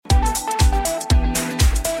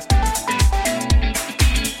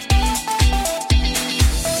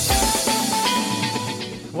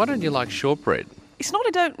Why don't you like shortbread? It's not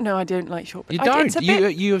I don't like shortbread. You don't. It's a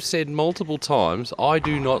bit... You have said multiple times, I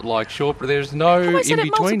do not like shortbread. There's no Have I said in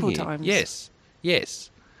it between multiple here. times? Yes.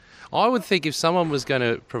 I would think if someone was going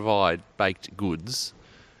to provide baked goods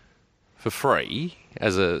for free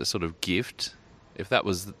as a sort of gift, if that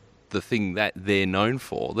was the thing that they're known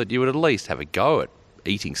for, that you would at least have a go at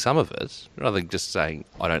eating some of it, rather than just saying,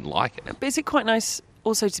 I don't like it. But is it quite nice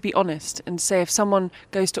also to be honest and say if someone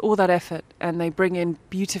goes to all that effort and they bring in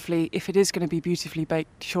beautifully, if it is going to be beautifully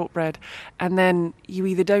baked shortbread, and then you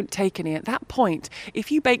either don't take any, at that point,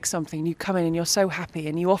 if you bake something, you come in and you're so happy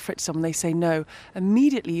and you offer it to someone, they say no,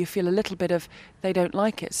 immediately you feel a little bit of they don't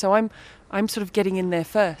like it. So I'm sort of getting in there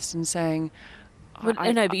first and saying...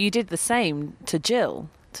 Well, no, but you did the same to Jill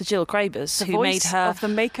Cravers, who made her... of the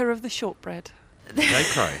maker of the shortbread.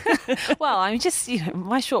 Well, I'm just,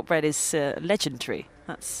 my shortbread is legendary.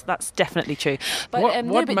 That's definitely true. But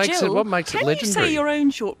what makes Jill, it legendary? Can you say your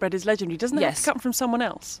own shortbread is legendary? Doesn't it have to come from someone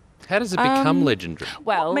else? How does it become legendary?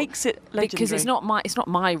 Well, what makes it legendary? Because it's not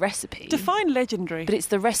my recipe. Define legendary. But it's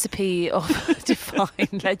the recipe of define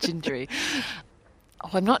legendary. Oh,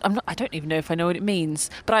 I don't even know if I know what it means,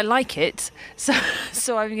 but I like it, so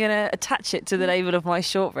I'm going to attach it to the label of my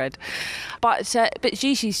shortbread. But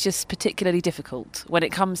Gigi's just particularly difficult when it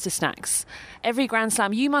comes to snacks. Every Grand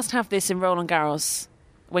Slam, you must have this in Roland Garros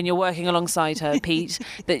when you're working alongside her, Pete,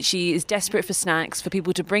 that she is desperate for snacks, for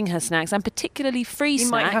people to bring her snacks, and particularly free snacks.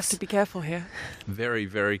 You might have to be careful here. Very,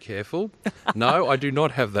 very careful. No, I do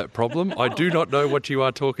not have that problem. I do not know what you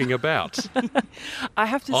are talking about. I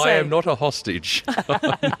have to say... I am not a hostage. I'm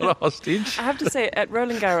not a hostage. I have to say, at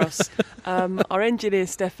Roland Garros, our engineer,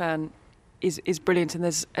 Stefan, is brilliant, and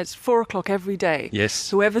it's 4 o'clock every day.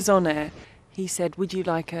 Yes. Whoever's on air, he said, would you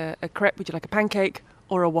like a crepe, would you like a pancake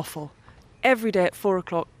or a waffle? Every day at 4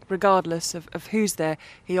 o'clock, regardless of who's there,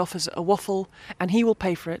 he offers a waffle and he will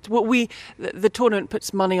pay for it. The tournament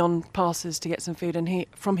puts money on passes to get some food, and he,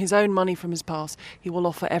 from his own money from his pass, he will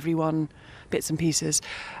offer everyone bits and pieces.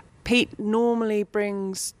 Pete normally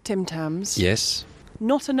brings Tim Tams. Yes.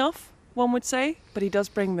 Not enough, one would say, but he does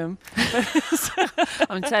bring them.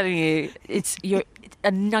 I'm telling you, you're a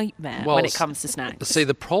nightmare when it comes to snacks. See,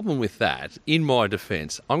 the problem with that, in my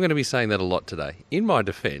defence, I'm going to be saying that a lot today. In my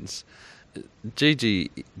defence, Gigi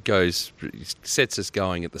sets us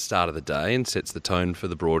going at the start of the day and sets the tone for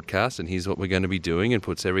the broadcast, and here's what we're going to be doing, and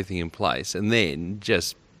puts everything in place, and then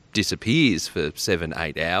just disappears for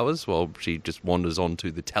 7-8 hours while she just wanders onto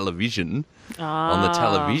the television on the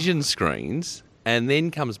television screens, and then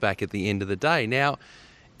comes back at the end of the day. Now,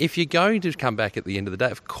 if you're going to come back at the end of the day,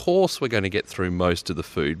 of course we're going to get through most of the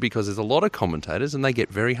food, because there's a lot of commentators and they get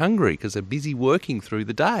very hungry because they're busy working through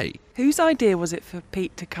the day. Whose idea was it for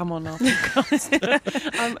Pete to come on our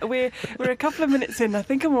podcast? We're a couple of minutes in. I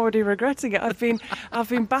think I'm already regretting it. I've been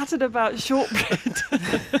battered about shortbread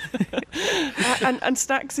and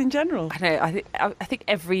snacks in general. I know. I think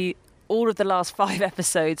all of the last 5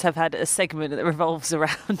 episodes have had a segment that revolves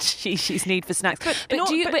around Gigi's need for snacks. But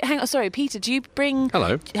hang on, sorry, Peter, do you bring...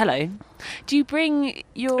 Hello. Do you bring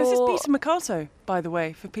your... This is Peter Mercato, by the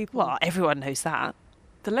way, for people... Well, everyone knows that.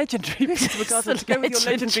 The legendary Peter Mercato, to go with your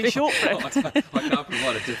legendary shortbread. I can't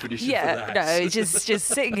provide a definition for that. No, just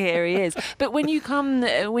sitting here he is. But when you travel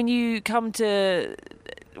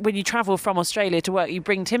from Australia to work, you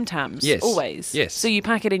bring Tim Tams? Yes. Always? Yes. So you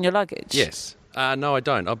pack it in your luggage? Yes. No, I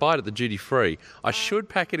don't. I buy it at the duty free. I should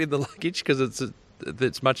pack it in the luggage because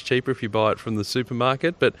it's much cheaper if you buy it from the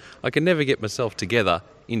supermarket, but I can never get myself together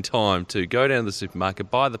in time to go down to the supermarket,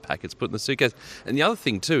 buy the packets, put in the suitcase. And the other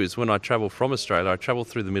thing too is when I travel from Australia, I travel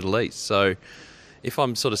through the Middle East. So if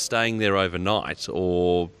I'm sort of staying there overnight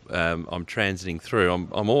or I'm transiting through,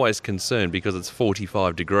 I'm always concerned because it's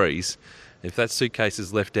 45 degrees. If that suitcase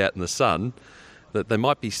is left out in the sun, that they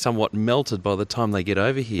might be somewhat melted by the time they get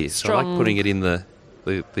over here. So I like putting it in the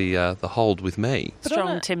hold with me.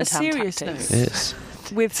 Strong Tim Tam serious tactics. Note, yes.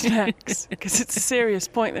 With snacks, because it's a serious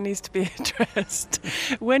point that needs to be addressed.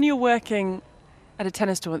 When you're working at a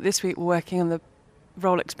tennis tournament, this week we're working on the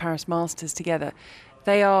Rolex Paris Masters together.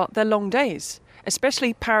 They're long days,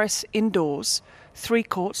 especially Paris indoors. 3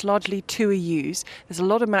 courts, largely 2 are used. There's a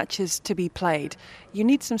lot of matches to be played. You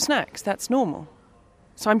need some snacks. That's normal.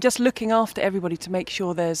 So I'm just looking after everybody to make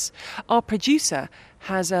sure our producer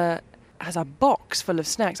has a box full of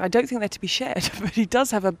snacks. I don't think they're to be shared, but he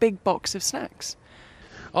does have a big box of snacks.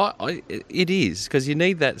 It is, because you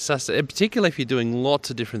need that sustenance, particularly if you're doing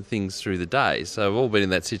lots of different things through the day. So we've all been in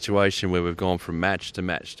that situation where we've gone from match to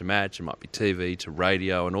match to match. It might be TV to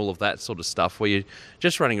radio and all of that sort of stuff where you're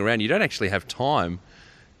just running around. You don't actually have time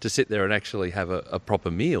to sit there and actually have a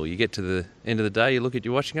proper meal. You get to the end of the day, you look at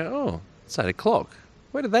your watch and go, oh, it's 8 o'clock.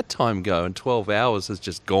 where did that time go? And 12 hours has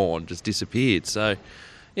just gone, just disappeared. So,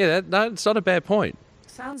 yeah, no, it's not a bad point.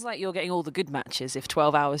 Sounds like you're getting all the good matches if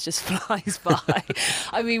 12 hours just flies by.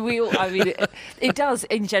 It does,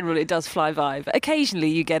 in general, it does fly by. But occasionally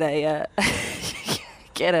you get a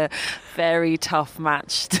very tough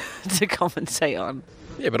match to commentate on.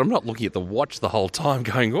 Yeah, but I'm not looking at the watch the whole time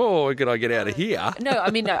going, oh, could I get out of here? No,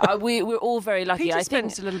 we're all very lucky. Peter I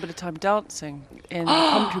spends think a little bit of time dancing in the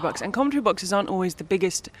commentary box, and commentary boxes aren't always the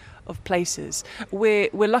biggest of places.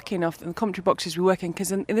 We're lucky enough that the commentary boxes we work in,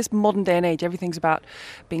 because in this modern day and age, everything's about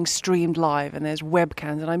being streamed live, and there's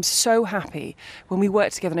webcams, and I'm so happy when we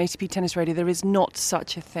work together on ATP Tennis Radio, there is not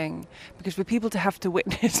such a thing, because for people to have to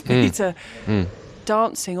witness Peter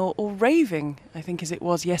dancing or raving, I think as it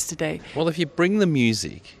was yesterday. Well, if you bring the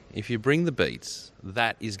music, if you bring the beats,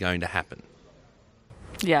 that is going to happen.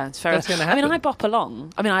 Yeah, it's fair. That's going to happen. I bop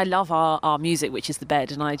along. I love our music, which is the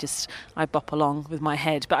bed, and I bop along with my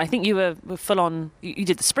head. But I think you were full on. You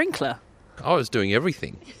did the sprinkler. I was doing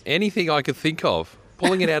everything, anything I could think of,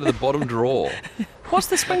 pulling it out of the bottom drawer. What's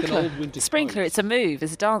the sprinkler? Sprinkler, it's a move,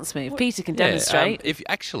 it's a dance move. Peter can demonstrate.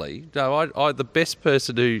 The best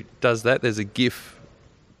person who does that, there's a GIF.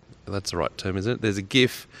 That's the right term, isn't it? There's a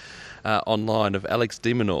GIF online of Alex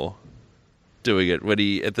de Minaur doing it when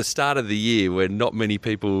he, at the start of the year, when not many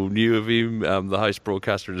people knew of him, the host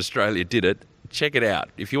broadcaster in Australia did it. Check it out.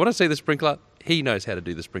 If you want to see the sprinkler, he knows how to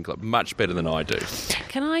do the sprinkler much better than I do.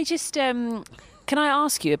 Can I just can I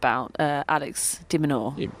ask you about Alex de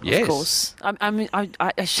Minaur? Yes. Of course.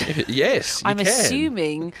 Yes, you I'm can.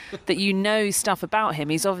 assuming that you know stuff about him.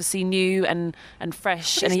 He's obviously new and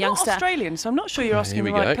fresh But and a he's youngster. not Australian, so I'm not sure you're asking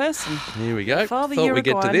the right person. Here we go. Father Thought we'd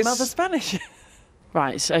get to Uruguayan, this. mother Spanish.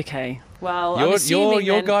 Right, okay. Well, I'm assuming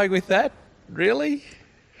You're then... going with that? Really?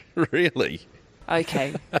 Really?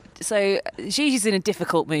 Okay. So Gigi's in a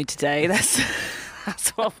difficult mood today. That's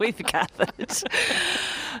what we've gathered.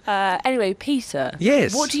 Anyway, Peter.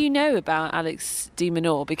 Yes. What do you know about Alex de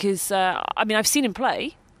Minaur? Because I've seen him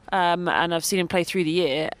play, and I've seen him play through the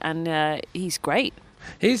year, and he's great.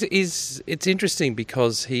 It's interesting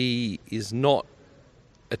because he is not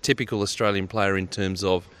a typical Australian player in terms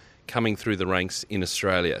of coming through the ranks in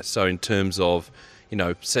Australia. So in terms of,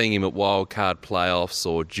 seeing him at wildcard playoffs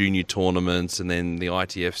or junior tournaments and then the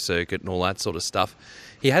ITF circuit and all that sort of stuff,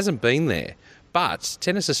 he hasn't been there. But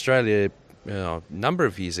Tennis Australia, a number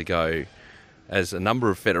of years ago, as a number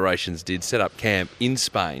of federations did, set up camp in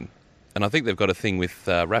Spain. And I think they've got a thing with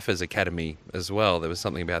Rafa's Academy as well. There was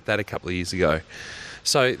something about that a couple of years ago.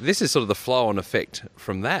 So this is sort of the flow-on effect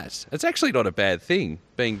from that. It's actually not a bad thing,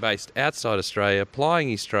 being based outside Australia, plying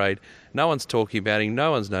his trade. No one's talking about him, no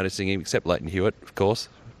one's noticing him, except Leighton Hewitt, of course.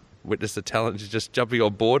 Witnessed the talent, just jumping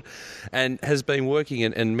on board, and has been working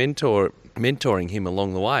and mentoring him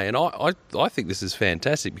along the way. And I think this is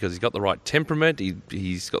fantastic because he's got the right temperament,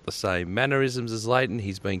 he's got the same mannerisms as Leighton,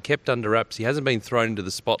 he's been kept under wraps, he hasn't been thrown into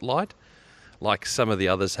the spotlight like some of the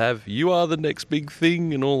others have. You are the next big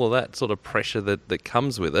thing and all of that sort of pressure that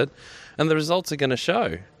comes with it. And the results are going to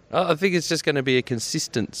show. I think it's just going to be a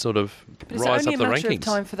consistent sort of rise up the rankings. It's only a matter of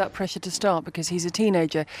time for that pressure to start because he's a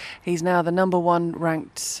teenager. He's now the number one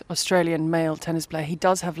ranked Australian male tennis player. He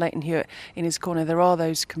does have Leighton Hewitt in his corner. There are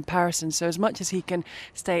those comparisons. So as much as he can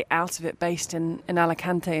stay out of it based in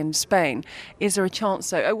Alicante in Spain, is there a chance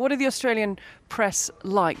though? What are the Australian press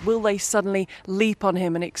like? Will they suddenly leap on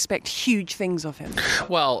him and expect huge things of him?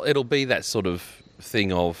 Well, it'll be that sort of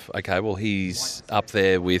thing of, okay, well, he's up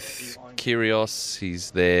there with Kyrgios,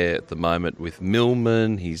 he's there at the moment with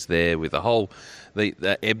Millman, he's there with the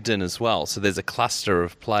Ebden as well. So there's a cluster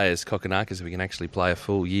of players, Kokkinakis, who can actually play a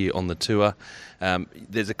full year on the tour.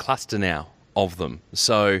 There's a cluster now of them.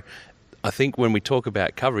 So I think when we talk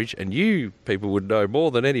about coverage, and you people would know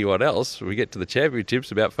more than anyone else when we get to the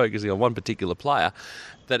championships about focusing on one particular player,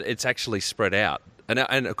 that it's actually spread out.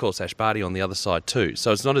 And of course, Ash Barty on the other side too.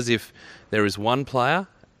 So it's not as if there is one player,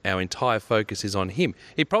 our entire focus is on him.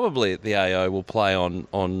 He probably at the AO will play on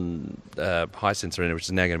Hisense Arena, which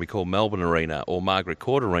is now going to be called Melbourne Arena, or Margaret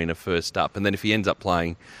Court Arena first up. And then if he ends up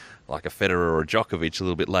playing like a Federer or a Djokovic a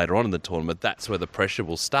little bit later on in the tournament, that's where the pressure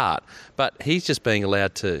will start. But he's just being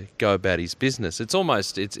allowed to go about his business. It's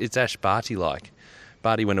almost, it's Ash Barty-like.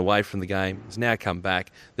 Barty went away from the game, has now come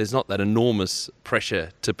back. There's not that enormous pressure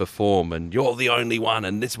to perform and you're the only one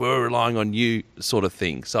and we're relying on you sort of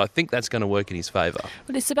thing. So I think that's going to work in his favour.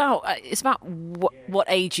 Well, it's about what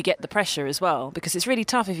age you get the pressure as well, because it's really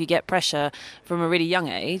tough if you get pressure from a really young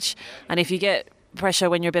age, and if you get pressure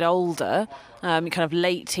when you're a bit older, kind of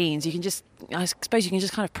late teens, I suppose you can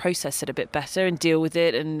just kind of process it a bit better and deal with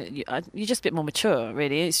it, and you're just a bit more mature,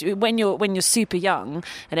 really. It's when you're super young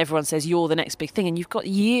and everyone says you're the next big thing, and you've got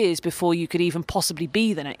years before you could even possibly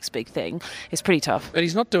be the next big thing. It's pretty tough. But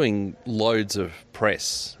he's not doing loads of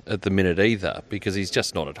press at the minute either, because he's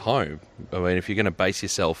just not at home. I mean, if you're going to base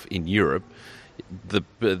yourself in Europe, the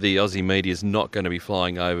Aussie media is not going to be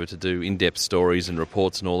flying over to do in-depth stories and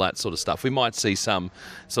reports and all that sort of stuff. We might see some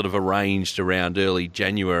sort of arranged around early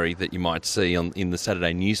January that you might see in the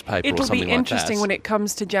Saturday newspaper or something like that. It'll be interesting when it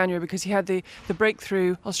comes to January, because he had the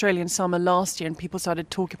breakthrough Australian summer last year and people started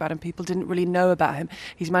talking about him. People didn't really know about him.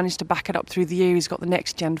 He's managed to back it up through the year. He's got the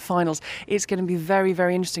Next Gen finals. It's going to be very,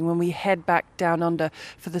 very interesting when we head back down under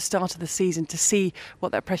for the start of the season to see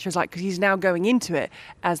what that pressure is like, because he's now going into it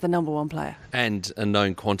as the number one player. And a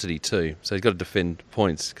known quantity too. So he's got to defend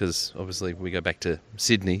points, because obviously we go back to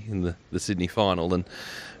Sydney in the Sydney final and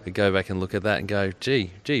we go back and look at that and go,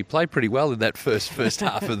 gee, played pretty well in that first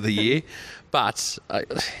half of the year. But,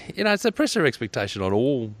 it's a pressure expectation on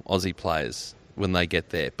all Aussie players when they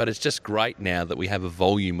get there. But it's just great now that we have a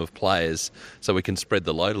volume of players so we can spread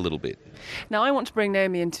the load a little bit. Now, I want to bring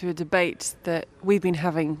Naomi into a debate that we've been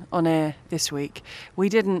having on air this week. We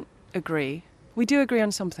didn't agree. We do agree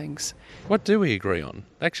on some things. What do we agree on?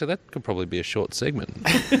 Actually, that could probably be a short segment.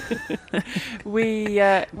 we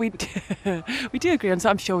do agree on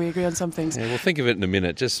some. I'm sure we agree on some things. Yeah, we'll think of it in a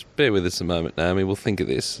minute. Just bear with us a moment, Naomi. We'll think of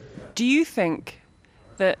this. Do you think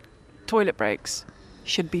that toilet breaks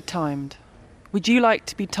should be timed? Would you like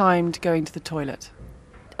to be timed going to the toilet?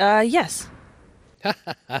 Yes.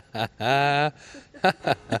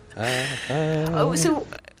 So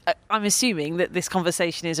I'm assuming that this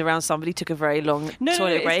conversation is around somebody took a very long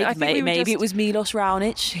toilet break. Maybe it was Milos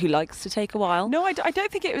Raonic, who likes to take a while. No, I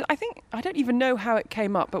don't think it was. I don't even know how it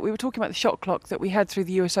came up, but we were talking about the shot clock that we had through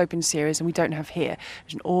the US Open series and we don't have here.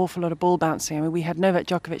 There's an awful lot of ball bouncing. I mean, we had Novak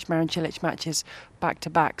Djokovic, Marin Cilic matches back to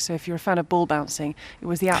back. So if you're a fan of ball bouncing, it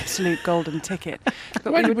was the absolute golden ticket.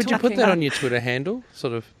 But would you put that on your Twitter handle?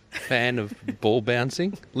 Sort of fan of ball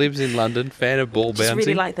bouncing, lives in London, fan of ball bouncing. I just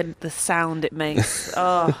really like the sound it makes.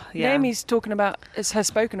 Oh, yeah. Naomi's has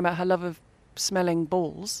spoken about her love of smelling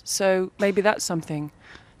balls, so maybe that's something.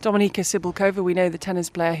 Dominika Sibylkova, we know the tennis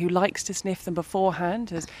player who likes to sniff them beforehand,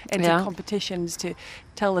 has entered competitions to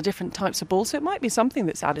tell the different types of balls, so it might be something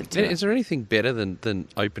that's added to it. Is there anything better than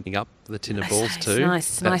opening up the tin of balls too?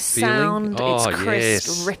 It's nice sound, it's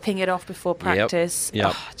crisp, ripping it off before practice. Yep.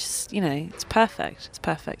 Oh, just, it's perfect. It's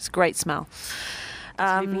perfect. It's a great smell.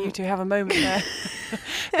 Leaving you to have a moment there.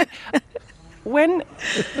 When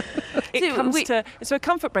it comes to a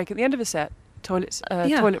comfort break at the end of a set, toilet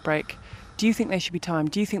break, do you think they should be timed?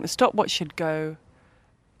 Do you think the stopwatch should go?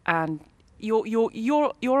 And you're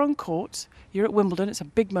on court, you're at Wimbledon, it's a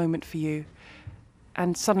big moment for you,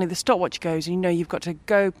 and suddenly the stopwatch goes, and you've got to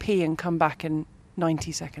go pee and come back in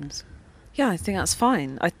 90 seconds. Yeah, I think that's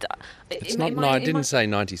fine. I didn't say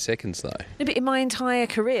 90 seconds though. No, but in my entire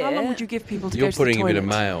career, how long would you give people to go to the toilet? You're putting a bit of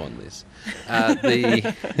mayo on this.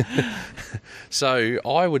 So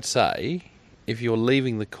I would say, if you're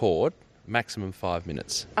leaving the court, maximum 5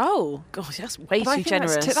 minutes. Oh, gosh, that's way too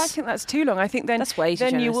generous. I think that's too long. I think then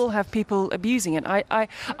you will have people abusing it. I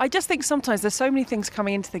just think sometimes there's so many things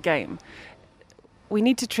coming into the game. We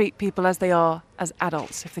need to treat people as they are, as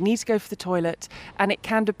adults. If they need to go for the toilet, and it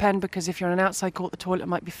can depend, because if you're on an outside court, the toilet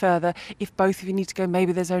might be further. If both of you need to go,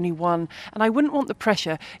 maybe there's only one. And I wouldn't want the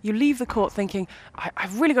pressure. You leave the court thinking,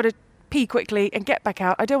 I've really got to pee quickly and get back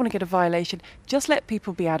out. I don't want to get a violation. Just let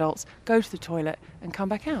people be adults, go to the toilet and come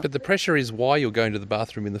back out. But the pressure is why you're going to the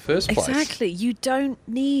bathroom in the first place. Exactly. You don't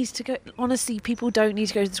need to go. Honestly, people don't need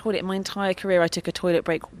to go to the toilet. In my entire career, I took a toilet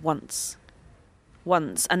break once,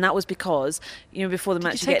 and that was because before the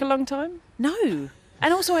match. Did you take a long time? No,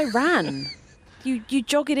 and also I ran. You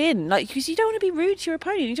jog it in, because you don't want to be rude to your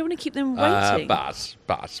opponent. You don't want to keep them waiting.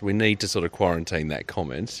 But we need to sort of quarantine that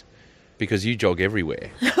comment, because you jog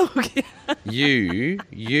everywhere. Okay.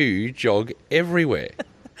 You jog everywhere.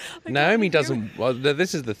 Naomi doesn't. Well,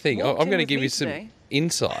 this is the thing. I'm going to give you some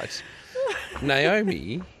insight.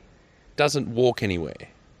 Naomi doesn't walk anywhere.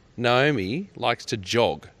 Naomi likes to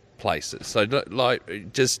jog places. So,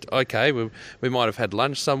 we might have had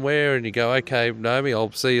lunch somewhere, and you go, okay, Naomi,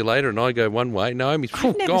 I'll see you later, and I go one way. Naomi's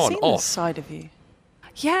I've never gone seen off. This side of you.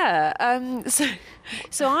 Yeah.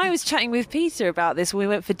 So I was chatting with Peter about this when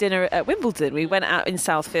we went for dinner at Wimbledon. We went out in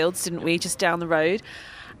Southfields, didn't we? Just down the road.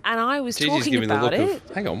 And I was Gigi's talking giving the about look it.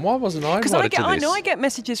 of, hang on, why wasn't I Because invited to this? I get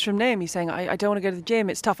messages from Naomi saying, I don't want to go to the gym,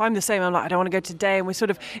 it's tough. I'm the same, I'm like, I don't want to go today. And we're sort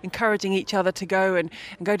of encouraging each other to go and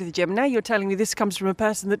go to the gym. And now you're telling me this comes from a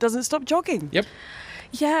person that doesn't stop jogging. Yep.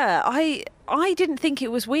 Yeah, I didn't think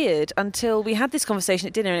it was weird until we had this conversation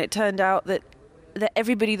at dinner, and it turned out that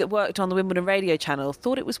everybody that worked on the Wimbledon radio channel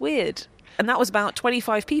thought it was weird. And that was about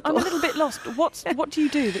 25 people. I'm a little bit lost. What do you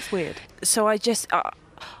do that's weird? So I just,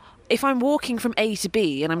 if I'm walking from A to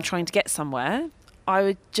B and I'm trying to get somewhere, I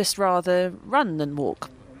would just rather run than walk.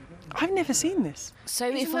 I've never seen this. So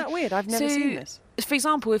Isn't that weird? I've never seen this. For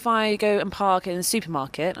example, if I go and park in a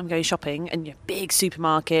supermarket, I'm going shopping, and big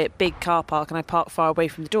supermarket, big car park, and I park far away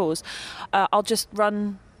from the doors, I'll just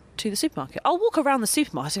run to the supermarket. I'll walk around the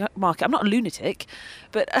supermarket. I'm not a lunatic,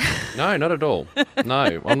 but Oh, No, not at all.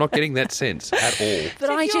 No, I'm not getting that sense at all. but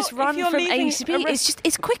So I if just you're- run if you're from A leaving to B. a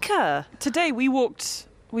It's quicker. Today we walked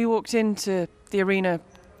into the arena.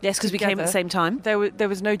 Yes, because we came at the Together. same time. There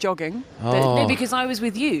was no jogging. Oh. No, because I was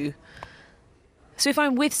with you. So if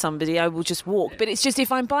I'm with somebody, I will just walk. But it's just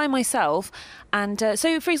if I'm by myself, and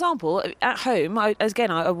so for example, at home, I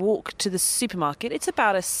walk to the supermarket. It's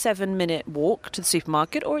about a 7-minute walk to the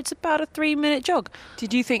supermarket, or it's about a 3-minute jog.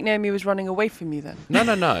 Did you think Naomi was running away from you then? No.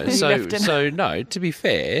 You left in. No, to be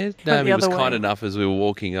fair, the Naomi was other kind way. enough as we were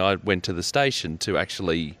walking, I went to the station to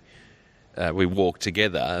actually, we walked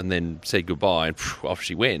together and then said goodbye, and off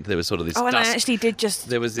she went. There was sort of this Oh, and dust. I actually did just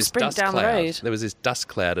There was this sprint dust down cloud. the road. There was this dust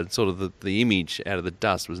cloud, and sort of the image out of the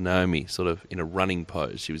dust was Naomi sort of in a running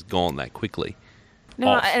pose. She was gone that quickly. No,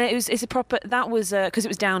 Off. and it's a proper. That was because it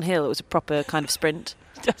was downhill. It was a proper kind of sprint.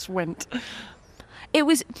 Just went. It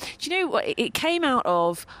was. Do you know what? It came out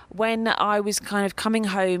of when I was kind of coming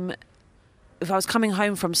home. If I was coming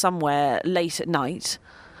home from somewhere late at night,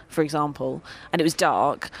 for example, and it was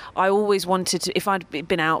dark, I always wanted to. If I'd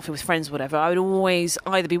been out with friends or whatever, I would always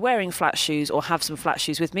either be wearing flat shoes or have some flat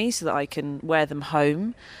shoes with me so that I can wear them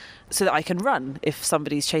home, so that I can run if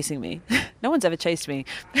somebody's chasing me. No one's ever chased me.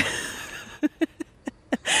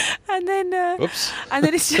 And then, Whoops. and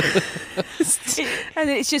then it's just, and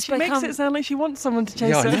then it's just She makes become. it sound like she wants someone to chase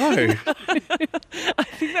Yeah, I her. know. I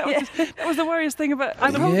think that was the worriest thing about.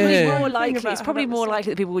 I'm the probably Yeah. more thing likely. about It's how probably that was more said.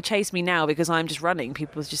 likely that people would chase me now because I'm just running.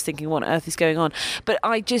 People are just thinking, "What on earth is going on?" But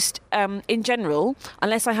I just, in general,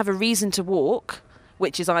 unless I have a reason to walk,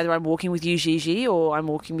 which is either I'm walking with you, Gigi, or I'm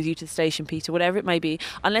walking with you to the station, Peter, whatever it may be.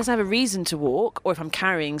 Unless I have a reason to walk, or if I'm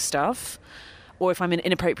carrying stuff, or if I'm in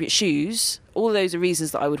inappropriate shoes, all those are reasons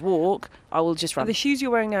that I would walk. I will just Are run. the shoes you're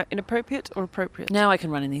wearing now inappropriate or appropriate? Now I can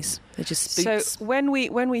run in these. They're just boots. So when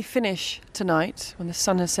we finish tonight, when the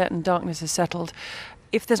sun has set and darkness has settled,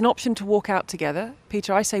 if there's an option to walk out together,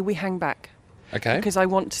 Peter, I say we hang back Okay. because I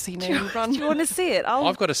want to see Naomi run. Do you want to see it?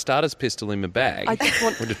 I've got a starter's pistol in my bag. I just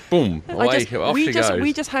want. We'll just boom, away, off she goes.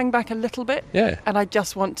 We just hang back a little bit, Yeah. and I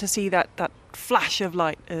just want to see that flash of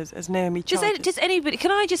light as Naomi charges. Does anybody? Can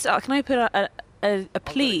I put a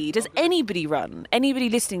plea? Does anybody run? Anybody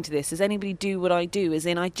listening to this? Does anybody do what I do? As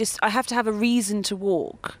in, I have to have a reason to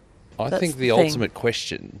walk. I That's think the the thing. ultimate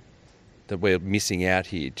question that we're missing out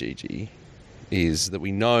here, Gigi, is that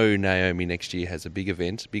we know Naomi next year has a big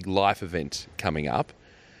event, big life event coming up.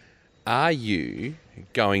 Are you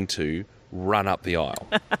going to run up the aisle?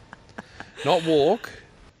 Not walk.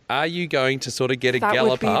 Are you going to sort of get a That would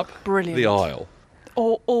gallop be up brilliant. the aisle?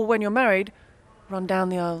 Or when you're married, run down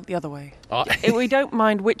the aisle the other way. We don't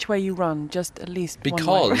mind which way you run, just at least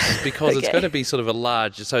one way. because it's Okay. going to be sort of a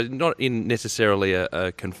large, so not in necessarily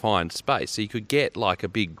a confined space. So you could get like a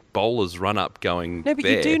big bowler's run up going No, but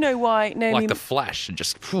there, you do know why Naomi. like the Flash, and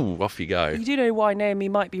just phew, off you go. You do know why Naomi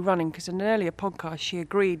might be running, because in an earlier podcast she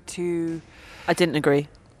agreed to I didn't agree.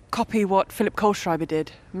 copy what Philip Kohlschreiber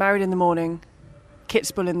did. Married in the morning,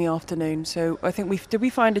 Kitzbühel in the afternoon. So I think did we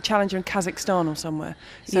find a challenger in Kazakhstan or somewhere?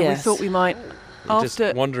 So we Yes. thought we might Just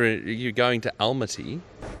wondering, you're going to Almaty?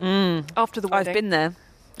 after the I've wedding been there.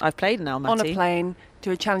 I've played in Almaty. on a plane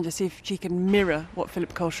to a challenger, see if she can mirror what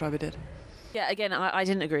Philip Kohlschreiber did. Yeah, again, I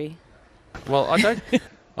didn't agree. Well, I don't.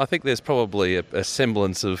 I think there's probably a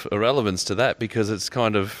semblance of irrelevance to that because it's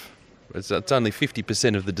kind of. It's only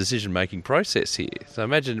 50% of the decision-making process here. So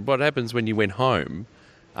imagine what happens when you went home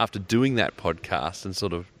after doing that podcast and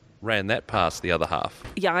sort of ran that past the other half.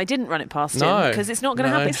 Yeah, I didn't run it past No, him because it's not going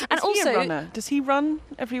to no. happen. Is And he a also, runner? Does he run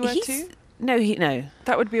everywhere he's too? no.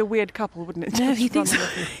 That would be a weird couple, wouldn't it? No, he Just thinks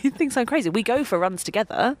running. he thinks I'm crazy. We go for runs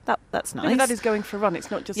together. That's No, nice. but that is going for a run.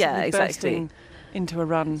 It's not just Yeah, suddenly exactly. bursting into a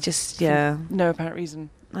run. Just for yeah. no apparent reason.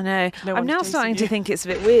 I know. No I'm one's now chasing starting to you. think it's a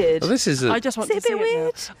bit weird. Well, this is I just want Is it to a bit see weird?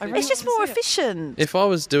 it now. I really It's just want more to see it. efficient. If I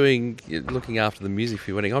was looking after the music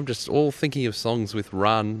for your wedding, I'm just all thinking of songs with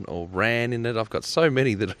run or ran in it. I've got so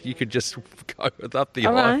many that you could just go up the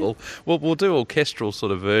All right. aisle. We'll do orchestral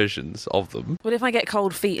sort of versions of them. Well, if I get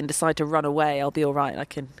cold feet and decide to run away, I'll be all right. I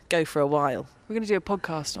can go for a while. We're going to do a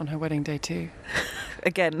podcast on her wedding day too.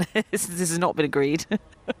 Again, this has not been agreed.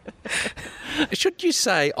 Should you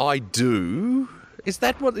say "I do"? Is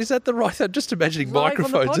that the right? I'm just imagining Live on the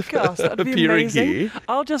microphones podcast. That'd be appearing amazing. here.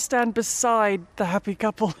 I'll just stand beside the happy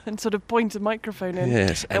couple and sort of point a microphone in.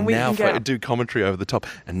 Yes, and we now can get do commentary over the top.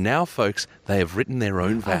 And now, folks, they have written their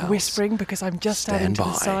own vows. I'm whispering because I'm just standing Stand to the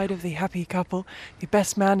by. side of the happy couple. The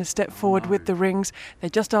best man has stepped forward with the rings. They're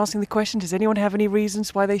just asking the question, does anyone have any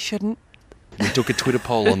reasons why they shouldn't? We took a Twitter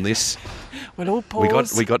poll on this. We'll all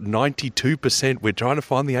pause. We got 92%. We're trying to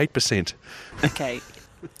find the 8%. Okay.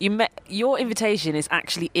 Your invitation is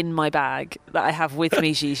actually in my bag that I have with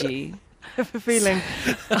me, Gigi. I have a feeling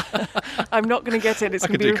I'm not going to get it. It's I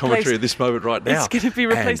going could to be do commentary replaced. of this moment right now. It's going to be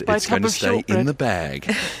replaced and by a it's tub going to of stay shortbread. in the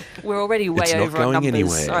bag. We're already way It's not over our going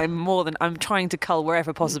numbers. anywhere. I'm trying to cull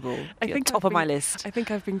wherever possible. Top of my list. I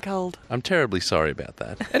think I've been culled. I'm terribly sorry about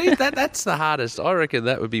that. And that's the hardest. I reckon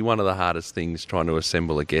that would be one of the hardest things, trying to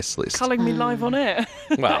assemble a guest list. Culling me live on air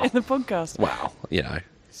Wow. in the podcast. Wow,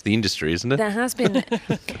 it's the industry, isn't it? There has been,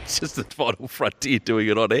 It's just the final frontier doing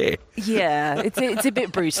it on air. yeah, it's a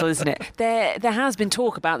bit brutal, isn't it? There has been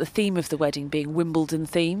talk about the theme of the wedding being Wimbledon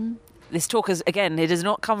theme. This talk has, again, it has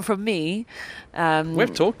not come from me.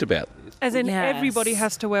 We've talked about this. As in, Yes. everybody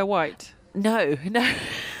has to wear white. No.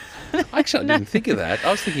 Actually, I didn't think of that.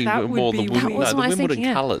 I was thinking That would more be the weird. That was what I was Wimbledon thinking,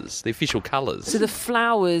 yeah. colours, the official colours. So the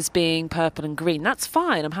flowers being purple and green, that's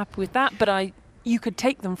fine. I'm happy with that. But You could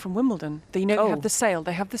take them from Wimbledon. They Oh. have the sale.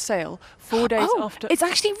 They have the sale 4 days after. it's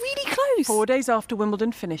actually really close. 4 days after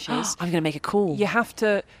Wimbledon finishes. I'm going to make a call. You have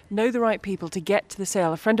to know the right people to get to the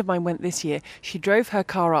sale. A friend of mine went this year. She drove her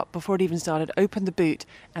car up before it even started, opened the boot,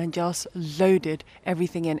 and just loaded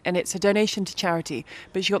everything in. And it's a donation to charity.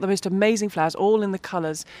 But she got the most amazing flowers, all in the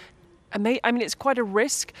colours. And it's quite a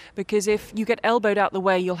risk because if you get elbowed out the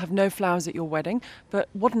way, you'll have no flowers at your wedding. But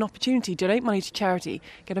what an opportunity. Donate money to charity.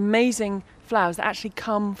 Get amazing flowers that actually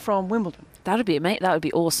come from Wimbledon. That would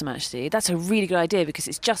be awesome, actually. That's a really good idea because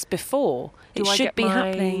it's just before. Do it I should get be my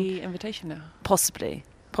happening. invitation now? Possibly.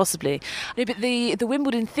 No, but the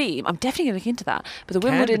Wimbledon theme, I'm definitely going to look into that. But the Can,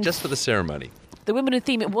 Wimbledon, but just for the ceremony. the Wimbledon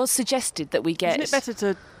theme, it was suggested that we get. Isn't it better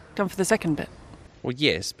to come for the second bit? Well,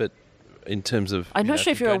 yes, but in terms of... I'm not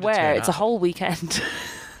sure if you're going to aware, turn it's a up. whole weekend.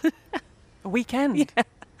 A weekend? Yeah. I'm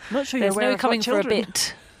not sure There's you're aware no I've got coming for a children.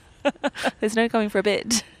 bit. There's no coming for a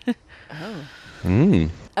bit. Mm.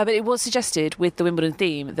 But it was suggested with the Wimbledon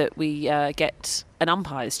theme that we get an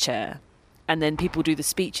umpire's chair. And then people do the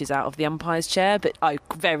speeches out of the umpire's chair. But I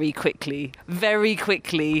very quickly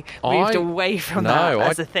moved away from that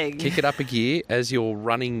as a thing. Kick it up a gear as you're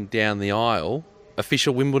running down the aisle.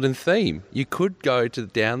 Official Wimbledon theme. You could go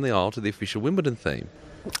down the aisle to the official Wimbledon theme.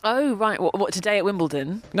 Oh, right. What today at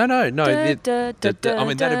Wimbledon? No. Da, da, da, I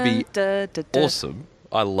mean, that'd be da, da, da. awesome.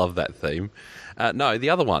 I love that theme. No, the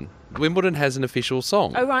other one. Wimbledon has an official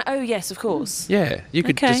song. Oh, right. Oh, yes, of course. Yeah, you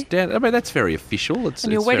could Okay. just down. I mean, that's very official. It's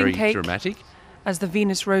And your wedding very cake? dramatic. As the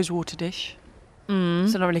Venus rosewater dish. Mm.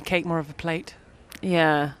 So not really cake, more of a plate.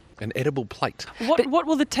 Yeah. An edible plate. What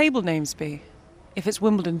will the table names be? If it's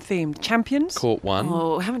Wimbledon themed, champions, Court 1.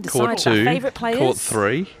 Oh, I haven't Court decided. 2. Our favourite players? Court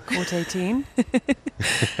 3. Court 18.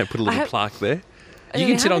 Put a little plaque there. You I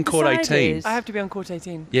can sit on haven't Court 18. decided. I have to be on Court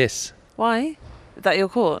 18. Yes. Why? Is that your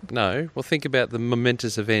court? No. Well, think about the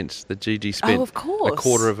momentous event that Gigi spent Oh, of course. a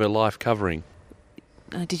quarter of her life covering.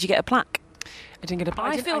 Did you get a plaque? I didn't get a.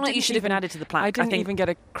 I feel like you should have been added to the plaque. I didn't think even get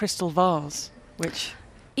a crystal vase, which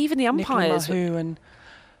even the Nicola umpires. Mahu and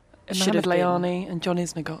should Mohamed have been. Layani and John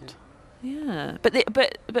Isner got. Yeah, but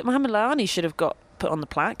Mohamed Layani should have got put on the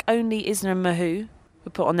plaque. Only Isner and Mahu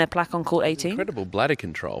were put on their plaque on Court 18. Incredible bladder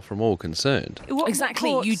control from all concerned.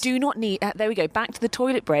 Exactly. What You courts- do not need. There we go. Back to the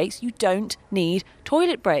toilet breaks. You don't need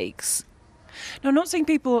toilet breaks. No, I'm not saying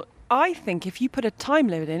people. I think if you put a time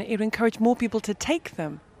limit in, it would encourage more people to take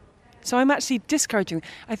them. So I'm actually discouraging.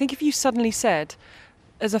 I think if you suddenly said,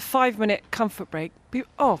 as a 5-minute comfort break, people,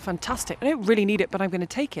 oh, fantastic. I don't really need it, but I'm going to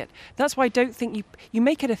take it. That's why I don't think you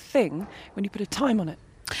make it a thing when you put a time on it.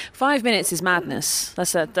 5 minutes is madness.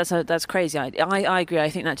 That's crazy. I agree. I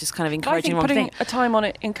think that just kind of I encouraging think one putting thing. a time on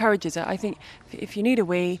it encourages it. I think if you need a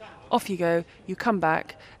wee, off you go, you come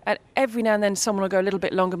back, and every now and then someone will go a little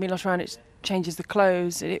bit longer, Milos around, it changes the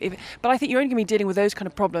clothes. But I think you're only going to be dealing with those kind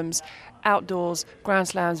of problems outdoors, Grand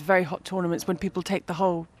Slams, very hot tournaments, when people take the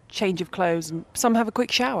whole change of clothes, and some have a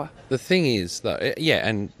quick shower. The thing is, though, yeah,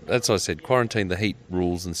 and that's what I said, quarantine the heat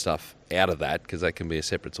rules and stuff out of that, because that can be a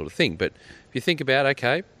separate sort of thing. But if you think about,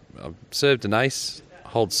 okay, I've served an ace,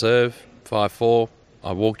 hold serve, 5-4,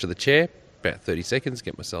 I walk to the chair, about 30 seconds,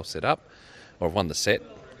 get myself set up, or I've won the set.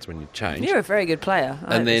 That's when you change. You're a very good player.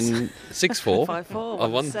 And then 6-4, 5-4, I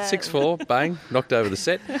won 6-4, bang, knocked over the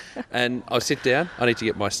set, and I sit down, I need to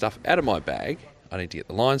get my stuff out of my bag, I need to get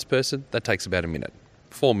the lines person, that takes about a minute.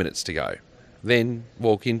 4 minutes to go. Then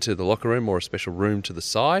walk into the locker room or a special room to the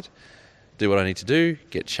side, do what I need to do,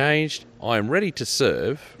 get changed. I am ready to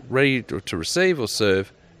serve, ready to receive or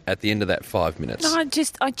serve at the end of that 5 minutes. No, I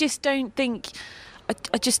just don't think.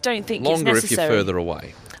 I just don't think Longer it's necessary. if you're further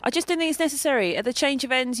away. I just don't think it's necessary. At the change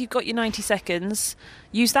of ends, you've got your 90 seconds.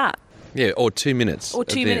 Use that. Yeah, or 2 minutes. Or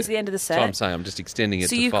 2 minutes at the end of the set. That's what I'm saying. I'm just extending it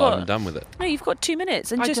So to you've 5 and done with it. No, you've got 2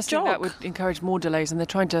 minutes and I just think jog. that would encourage more delays, and they're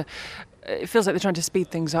trying to. It feels like they're trying to speed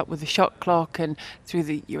things up with the shot clock and through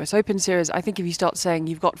the US Open series. I think if you start saying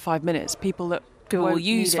you've got 5 minutes, people that People will won't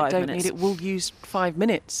use need 5 it, don't minutes. need it, will use 5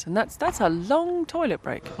 minutes, and that's a long toilet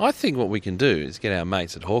break. I think what we can do is get our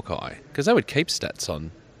mates at Hawkeye, because they would keep stats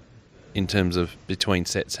on in terms of between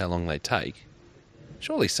sets how long they take.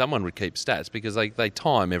 Surely someone would keep stats because they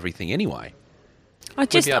time everything anyway. I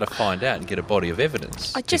just, We'd be able to find out and get a body of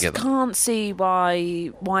evidence I just together. can't see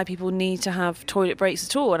why people need to have toilet breaks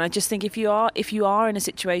at all. And I just think if you are in a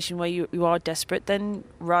situation where you are desperate, then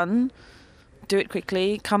run, do it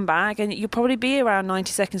quickly, come back, and you'll probably be around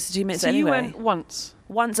 90 seconds to 2 minutes So anyway. you went once.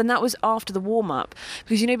 And that was after the warm up,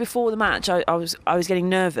 because before the match I was getting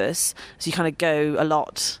nervous, so you kind of go a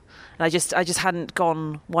lot, and I just hadn't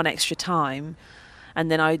gone one extra time, and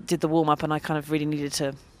then I did the warm up and I kind of really needed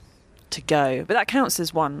to go, but that counts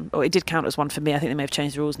as one, or it did count as one for me. I think they may have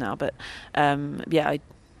changed the rules now, but I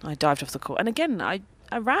dived off the court, and again I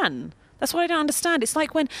ran. That's what I don't understand. It's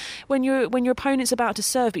like when your opponent's about to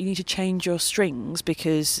serve, but you need to change your strings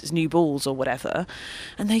because it's new balls or whatever,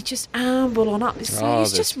 and they just amble on up. It's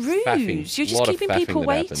just rude. Faffing. You're just Lot of keeping faffing people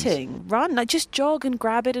that happens. waiting. Run, like just jog and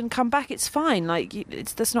grab it and come back. It's fine. Like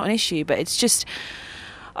that's not an issue. But it's just.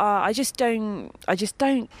 I just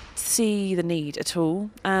don't see the need at all.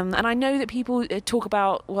 And I know that people talk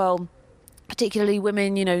about, well, particularly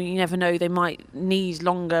women, you never know, they might need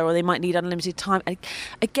longer or they might need unlimited time.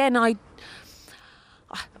 Again, I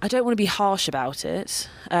don't want to be harsh about it,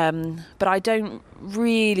 but I don't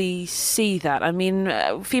really see that. I mean,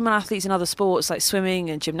 female athletes in other sports like swimming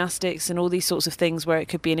and gymnastics and all these sorts of things where it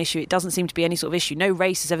could be an issue, it doesn't seem to be any sort of issue. No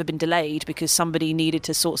race has ever been delayed because somebody needed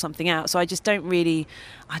to sort something out. So I just don't really,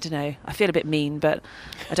 I don't know, I feel a bit mean, but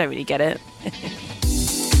I don't really get it.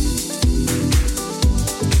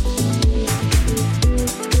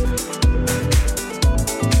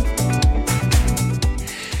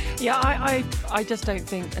 Yeah, I just don't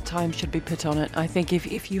think a time should be put on it. I think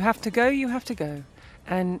if you have to go, you have to go.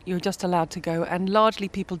 And you're just allowed to go. And largely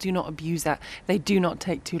people do not abuse that. They do not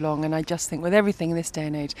take too long. And I just think with everything in this day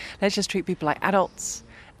and age, let's just treat people like adults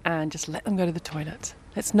and just let them go to the toilet.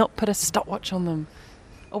 Let's not put a stopwatch on them.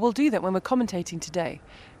 Or we'll do that when we're commentating today.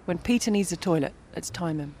 When Peter needs a toilet, let's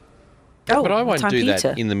time him. Oh, but I won't time do Peter.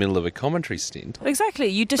 that in the middle of a commentary stint. Exactly,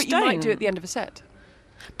 you just But you don't. might do it at the end of a set.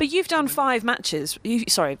 But you've done 5 matches.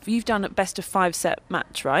 You've done a best of 5 set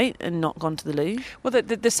match, right? And not gone to the loo. Well,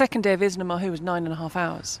 the second day of Isna Mahu was 9.5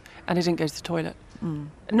 hours, and I didn't go to the toilet.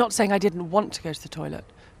 Not saying I didn't want to go to the toilet,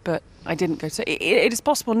 but I didn't go. So it is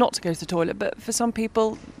possible not to go to the toilet, but for some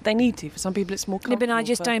people, they need to. For some people, it's more No, comfortable. but I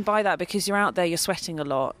just don't buy that because you're out there, you're sweating a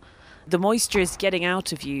lot. The moisture is getting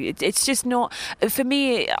out of you. It's just not... For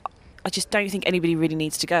me, I just don't think anybody really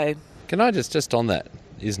needs to go. Can I just on that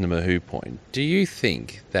Isna Mahu point, do you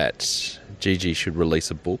think that Gigi should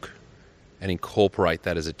release a book and incorporate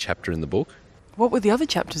that as a chapter in the book? What would the other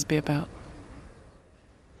chapters be about?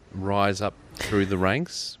 Rise up through the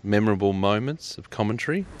ranks, memorable moments of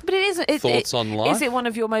commentary, But it isn't... thoughts on life. Is it one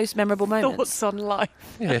of your most memorable moments? Thoughts on life.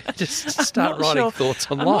 Yeah, just start Not writing sure. thoughts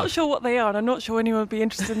on I'm life. not sure what they are, and I'm not sure anyone would be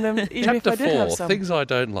interested in them, even if Chapter I did have 4, some. things I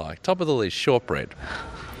don't like. Top of the list, shortbread.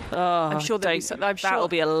 I'm sure there'll be some. I'm sure that'll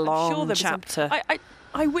be a I'm long sure there'll be some. chapter.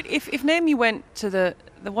 I would if Naomi went to the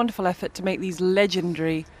wonderful effort to make these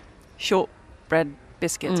legendary shortbread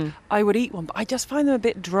biscuits, I would eat one, but I just find them a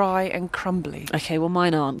bit dry and crumbly. Okay, well,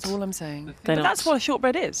 mine aren't. That's all I'm saying. They're But not. that's what a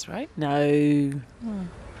shortbread is, right? No.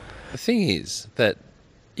 The thing is that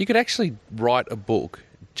you could actually write a book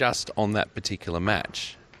just on that particular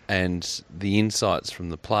match and the insights from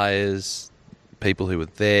the players, people who were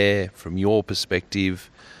there, from your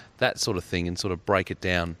perspective, that sort of thing, and sort of break it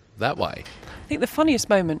down that way. I think the funniest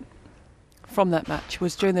moment from that match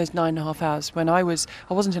was during those 9.5 hours when I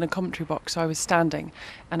wasn't in a commentary box, so I was standing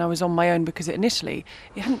and I was on my own because it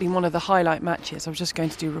hadn't been one of the highlight matches. I was just going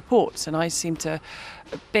to do reports, and I seemed to,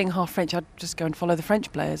 being half French, I'd just go and follow the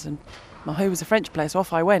French players, and Mahou was a French player, so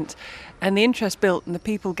off I went. And the interest built and the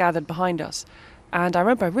people gathered behind us. And I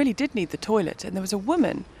remember I really did need the toilet, and there was a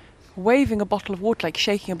woman waving a bottle of water, like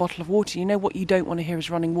shaking a bottle of water. You know what you don't want to hear is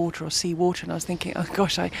running water or sea water. And I was thinking, oh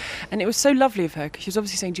gosh, and it was so lovely of her, because she was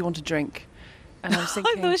obviously saying, do you want a drink? And I was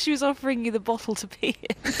thinking, I thought she was offering you the bottle to pee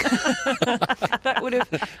in. that would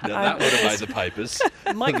have made the papers.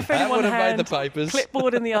 Microphone in one hand,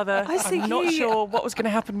 clipboard in the other. I'm not sure what was going to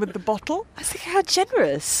happen with the bottle. I was thinking, how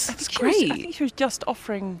generous. That's great. I think she was just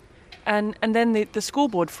offering, and then the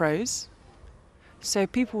scoreboard froze. So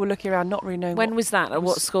people were looking around, not really knowing. When was that? At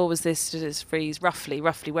what score was this? Did it freeze? Roughly,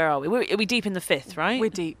 where are we? Are we deep in the fifth, right?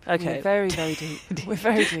 We're deep. Okay. We're very, very deep. We're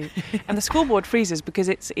very deep. And the scoreboard freezes because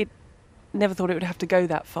it never thought it would have to go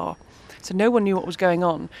that far. So no one knew what was going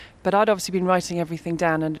on. But I'd obviously been writing everything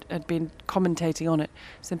down and had been commentating on it.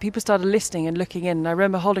 So then people started listening and looking in. And I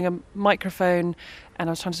remember holding a microphone, and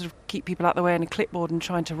I was trying to sort of keep people out of the way, and a clipboard, and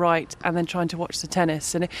trying to write, and then trying to watch the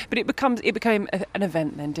tennis. But it became an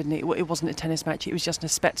event then, didn't it? It wasn't a tennis match. It was just a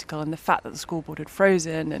spectacle. And the fact that the scoreboard had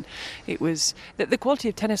frozen, and it was the quality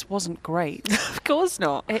of tennis wasn't great. Of course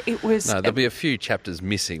not. It was. No, there'll be a few chapters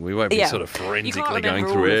missing. We won't be sort of forensically going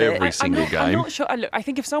through every single game. I'm not sure. Look, I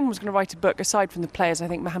think if someone was going to write a book aside from the players, I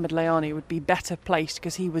think Mohamed Layani would be better placed,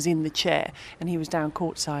 because he was in the chair and he was down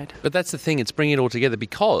courtside. But that's the thing, it's bringing it all together,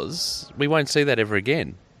 because we won't see that ever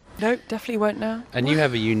again. No, definitely won't now. And you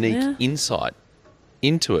have a unique insight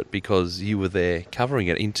into it because you were there covering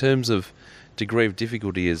it. In terms of degree of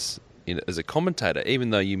difficulty as a commentator, even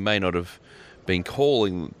though you may not have been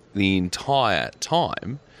calling the entire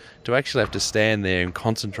time, to actually have to stand there and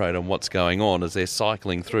concentrate on what's going on as they're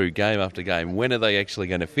cycling through game after game. When are they actually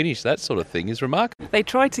going to finish? That sort of thing is remarkable. They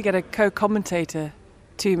tried to get a co-commentator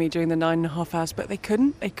to me during the 9.5 hours, but they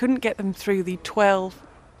couldn't. They couldn't get them through the 12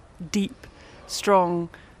 deep, strong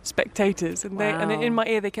spectators. And and in my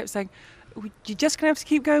ear they kept saying, you're just going to have to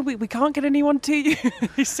keep going. We can't get anyone to you.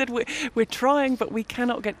 He said, we're trying, but we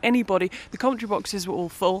cannot get anybody. The commentary boxes were all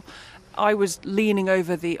full. I was leaning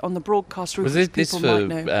over on the broadcast roof. Was this for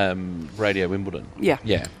Radio Wimbledon? Yeah.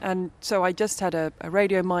 Yeah. And so I just had a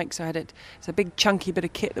radio mic, so I had it's a big chunky bit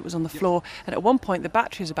of kit that was on the floor. And at one point the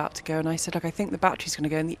battery was about to go, and I said, look, I think the battery's going to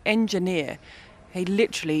go. And the engineer, he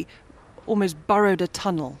literally almost burrowed a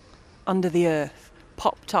tunnel under the earth,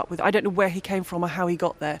 popped up with, I don't know where he came from or how he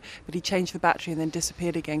got there, but he changed the battery and then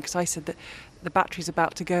disappeared again, because I said that the battery's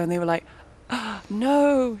about to go, and they were like,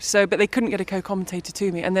 no. But they couldn't get a co-commentator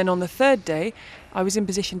to me. And then on the third day, I was in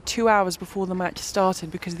position 2 hours before the match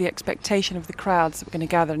started, because of the expectation of the crowds that were going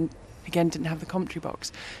to gather, and again didn't have the commentary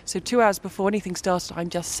box. So 2 hours before anything started, I'm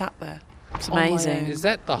just sat there. It's amazing. Is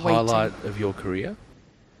that the waiting. highlight of your career?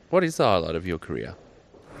 What is the highlight of your career?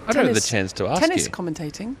 I don't have the chance to ask tennis you.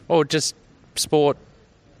 Commentating. Or just sport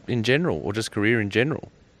in general, or just career in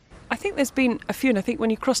general. I think there's been a few, and I think when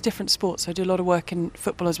you cross different sports, I do a lot of work in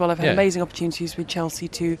football as well. I've had amazing opportunities with Chelsea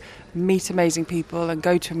to meet amazing people and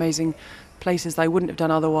go to amazing places that I wouldn't have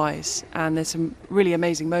done otherwise. And there's some really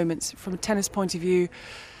amazing moments. From a tennis point of view,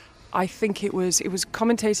 I think it was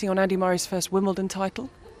commentating on Andy Murray's first Wimbledon title.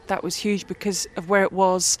 That was huge because of where it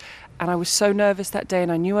was, and I was so nervous that day,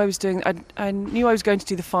 and I knew I was going to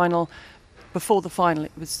do the final. Before the final,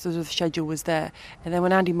 it was sort of the schedule was there, and then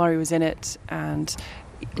when Andy Murray was in it, and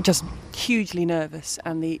just hugely nervous,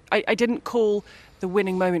 and I didn't call the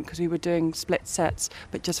winning moment because we were doing split sets,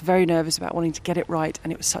 but just very nervous about wanting to get it right,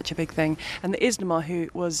 and it was such a big thing. And the Isner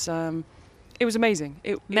Mahou was it was amazing.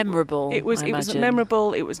 Memorable. It was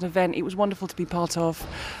memorable. It was an event. It was wonderful to be part of.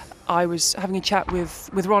 I was having a chat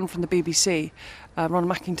with Ron from the BBC, Ron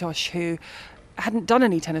McIntosh, who hadn't done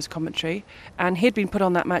any tennis commentary, and he'd been put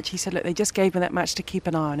on that match. He said, look, they just gave me that match to keep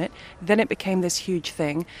an eye on it. Then it became this huge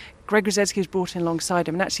thing. Greg Rusedski was brought in alongside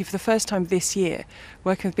him, and actually for the first time this year,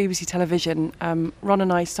 working with BBC Television, Ron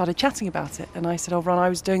and I started chatting about it, and I said, oh Ron, I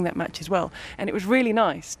was doing that match as well, and it was really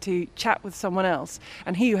nice to chat with someone else,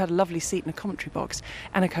 and he had a lovely seat in a commentary box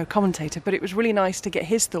and a co-commentator, but it was really nice to get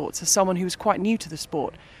his thoughts as someone who was quite new to the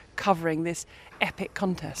sport, covering this epic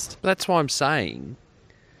contest. That's why I'm saying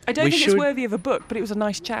I don't think it's worthy of a book, but it was a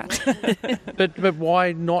nice chat. but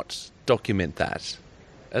why not document that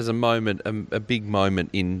as a moment, a big moment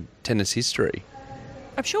in tennis history?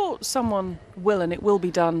 I'm sure someone will, and it will be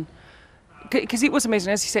done, because it was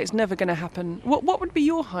amazing. As you say, it's never going to happen. What would be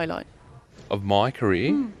your highlight of my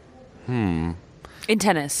career? In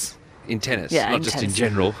tennis? In tennis, Yeah, not in just tennis. in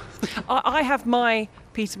general. I have my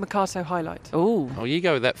Peter Mercato highlight. Oh, Oh, you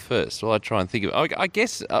go with that first. Well, I try and think of it. I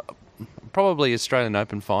guess probably Australian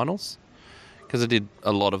Open finals, because I did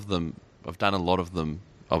a lot of them. I've done a lot of them,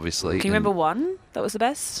 obviously. can you remember one that was the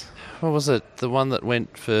best? What was it? The one that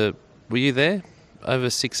went for... Were you there? Over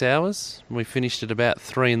 6 hours. We finished at about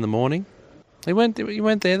 3 in the morning. You weren't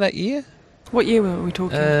there that year? What year were we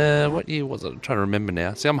talking? What year was it? I'm trying to remember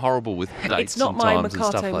now. See, I'm horrible with dates it's not and my times and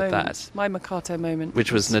Mercato stuff like moment. that. My Mercato moment.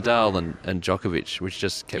 Which was Nadal and Djokovic, which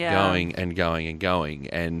just kept Yeah. going and going and going.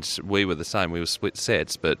 And we were the same. We were split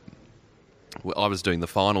sets, but I was doing the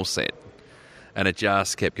final set. And it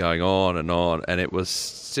just kept going on. And it was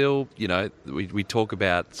still, we talk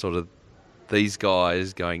about sort of these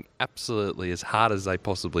guys going absolutely as hard as they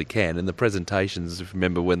possibly can. And the presentations, if you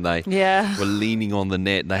remember when they Yeah. were leaning on the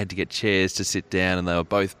net and they had to get chairs to sit down and they were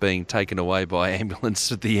both being taken away by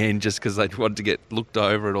ambulance at the end just because they wanted to get looked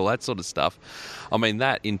over and all that sort of stuff. I mean,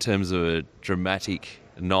 that in terms of a dramatic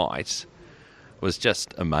night was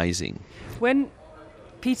just amazing. When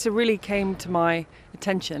Peter really came to my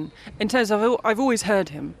attention, in terms of I've always heard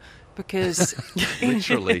him, because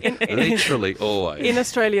literally always. in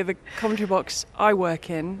Australia, the commentary box I work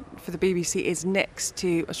in for the BBC is next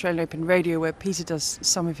to Australian Open Radio, where Peter does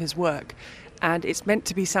some of his work. And it's meant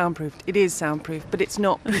to be soundproofed. It is soundproof, but it's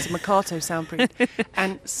not Peter Mercato soundproofed.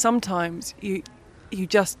 And sometimes you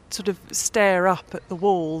just sort of stare up at the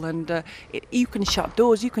wall, and you can shut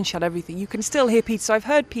doors, you can shut everything. You can still hear Peter. So I've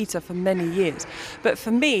heard Peter for many years. But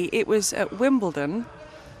for me, it was at Wimbledon,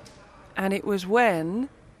 and it was when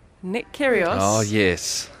Nick Kyrgios Oh,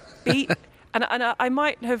 yes. beat, and I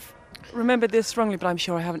might have remembered this wrongly, but I'm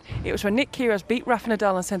sure I haven't. It was when Nick Kyrgios beat Rafa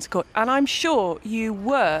Nadal on centre court, and I'm sure you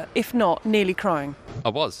were, if not, nearly crying. I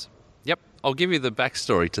was. Yep. I'll give you the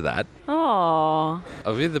backstory to that. Oh,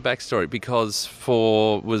 I'll give you the backstory because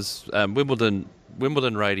Wimbledon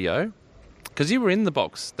Radio, because you were in the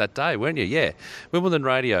box that day, weren't you? Yeah, Wimbledon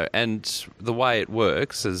Radio, and the way it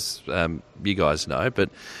works, as you guys know,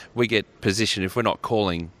 but we get positioned, if we're not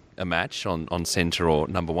calling a match on centre or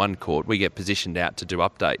number one court, we get positioned out to do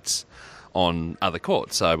updates on other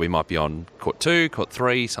courts. So we might be on court 2, court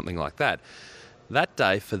 3, something like that. That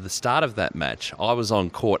day, for the start of that match, I was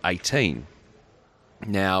on court 18.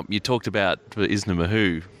 Now, you talked about Isna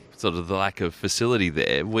Mahoo, sort of the lack of facility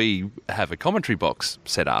there. We have a commentary box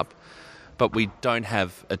set up, but we don't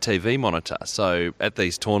have a TV monitor. So at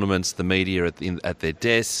these tournaments, the media at their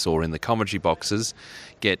desks or in the commentary boxes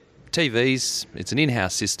get TVs. It's an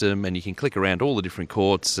in-house system, and you can click around all the different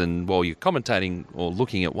courts, and while you're commentating or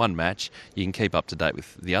looking at one match, you can keep up to date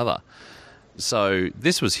with the other. So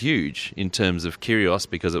this was huge in terms of Kyrgios,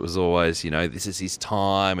 because it was always, this is his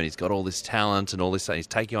time and he's got all this talent and all this, and he's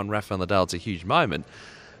taking on Rafa Nadal. It's a huge moment.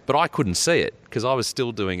 But I couldn't see it because I was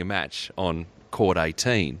still doing a match on court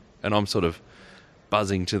 18, and I'm sort of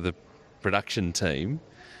buzzing to the production team,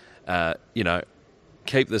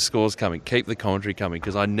 keep the scores coming, keep the commentary coming,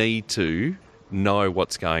 because I need to know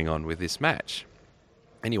what's going on with this match.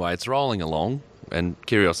 Anyway, it's rolling along, and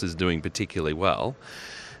Kyrgios is doing particularly well.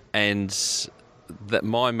 And that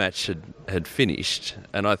my match had finished,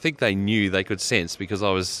 and I think they knew, they could sense, because I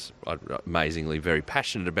was amazingly very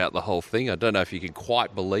passionate about the whole thing. I don't know if you can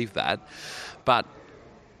quite believe that, but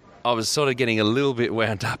I was sort of getting a little bit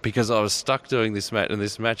wound up because I was stuck doing this match, and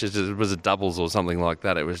this match was a doubles or something like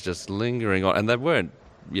that. It was just lingering on, and they weren't,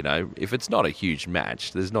 if it's not a huge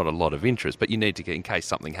match, there's not a lot of interest, but you need to get, in case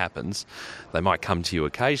something happens, they might come to you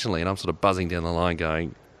occasionally, and I'm sort of buzzing down the line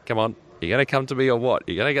going, come on, you're going to come to me or what?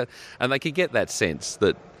 You're going to go, and they could get that sense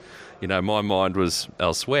that, my mind was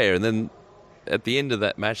elsewhere. And then at the end of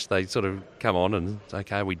that match, they sort of come on and,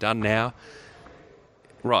 okay, are we done now?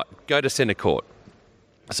 Right, go to centre court.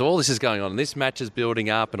 So all this is going on, and this match is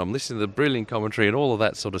building up, and I'm listening to the brilliant commentary and all of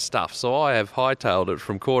that sort of stuff. So I have hightailed it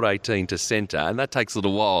from court 18 to centre, and that takes a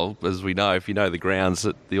little while, as we know, if you know the grounds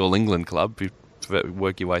at the All England Club, you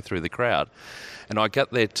work your way through the crowd. And I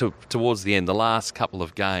got there towards the end, the last couple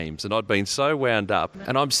of games, and I'd been so wound up.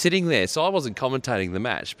 And I'm sitting there, so I wasn't commentating the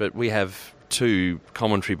match, but we have two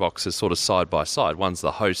commentary boxes sort of side by side. One's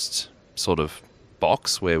the host sort of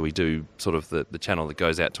box where we do sort of the channel that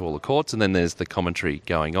goes out to all the courts, and then there's the commentary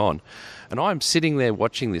going on. And I'm sitting there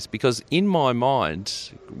watching this because in my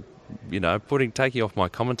mind, taking off my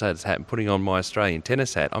commentator's hat and putting on my Australian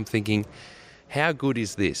tennis hat, I'm thinking, how good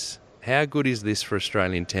is this? How good is this for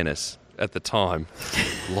Australian tennis? At the time,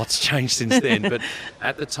 lots changed since then, but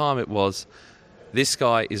at the time it was, this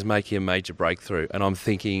guy is making a major breakthrough. And I'm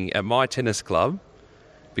thinking, at my tennis club,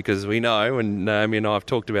 because we know, and Naomi and I have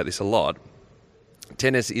talked about this a lot,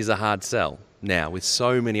 tennis is a hard sell now with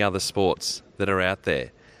so many other sports that are out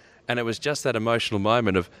there. And it was just that emotional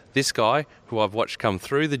moment of this guy who I've watched come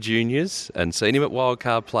through the juniors and seen him at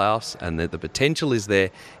wildcard playoffs, and the potential is there.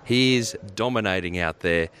 He is dominating out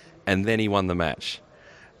there, and then he won the match.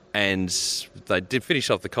 And they did finish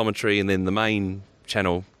off the commentary, and then the main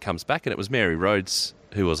channel comes back, and it was Mary Rhodes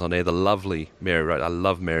who was on air, the lovely Mary Rhodes. I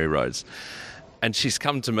love Mary Rhodes. And she's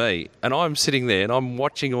come to me, and I'm sitting there, and I'm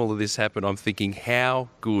watching all of this happen. I'm thinking, how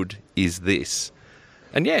good is this?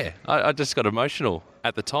 And yeah, I just got emotional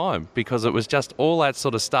at the time because it was just all that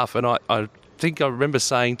sort of stuff. And I think I remember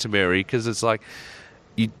saying to Mary, because it's like,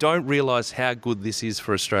 you don't realise how good this is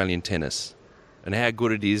for Australian tennis and how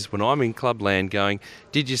good it is when I'm in clubland going,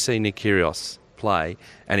 did you see Nick Kyrgios play?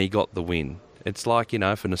 And he got the win. It's like,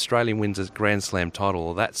 if an Australian wins a Grand Slam title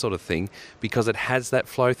or that sort of thing, because it has that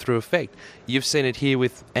flow-through effect. You've seen it here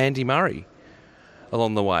with Andy Murray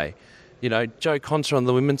along the way. Joe Contra on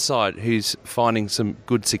the women's side, who's finding some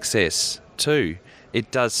good success too.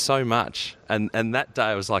 It does so much. And that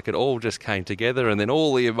day, it was like it all just came together, and then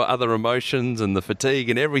all the other emotions and the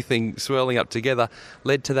fatigue and everything swirling up together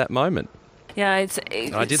led to that moment. Yeah,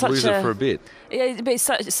 I did lose it for a bit. Yeah, but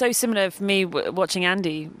it's so similar for me watching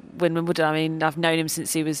Andy win Wimbledon. I mean, I've known him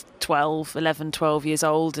since he was 11, 12 years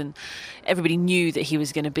old, and everybody knew that he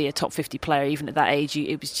was going to be a top 50 player. Even at that age,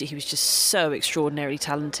 he was just so extraordinarily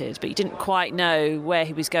talented, but you didn't quite know where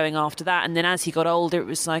he was going after that. And then as he got older, it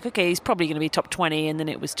was like, okay, he's probably going to be top 20, and then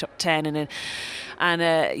it was top 10,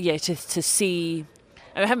 to see.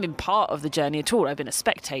 I haven't been part of the journey at all. I've been a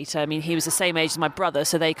spectator. I mean, he was the same age as my brother,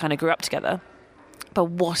 so they kind of grew up together. But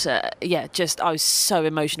I was so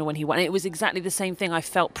emotional when he won. It was exactly the same thing. I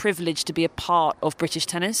felt privileged to be a part of British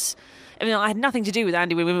tennis. I mean, I had nothing to do with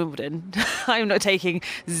Andy winning Wimbledon. I'm not taking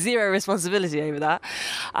zero responsibility over that.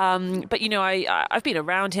 But, I've been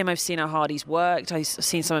around him. I've seen how hard he's worked. I've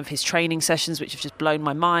seen some of his training sessions, which have just blown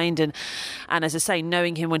my mind. And as I say,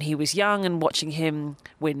 knowing him when he was young and watching him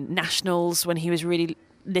win nationals when he was really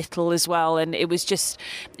little as well. And it was just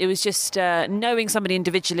knowing somebody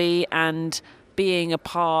individually and being a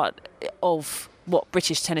part of what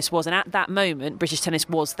British tennis was. And at that moment, British tennis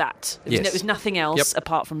was that. There was nothing else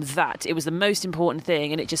apart from that. It was the most important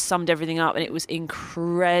thing, and it just summed everything up, and it was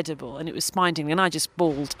incredible, and it was spine-tingling, and I just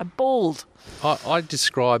bawled. I bawled. I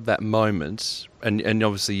described that moment, and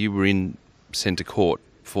obviously you were in centre court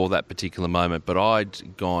for that particular moment, but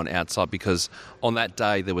I'd gone outside because on that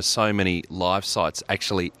day there were so many live sites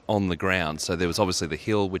actually on the ground. So there was obviously the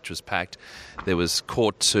hill, which was packed. There was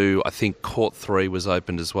court 2, I think court 3 was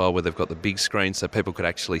opened as well, where they've got the big screen so people could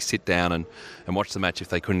actually sit down and watch the match if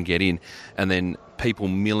they couldn't get in, and then people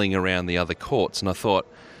milling around the other courts. And I thought,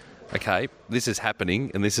 okay, this is happening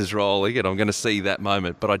and this is rolling and I'm going to see that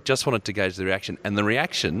moment, but I just wanted to gauge the reaction. And the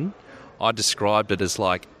reaction, I described it as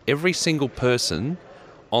like every single person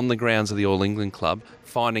on the grounds of the All England Club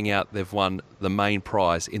finding out they've won the main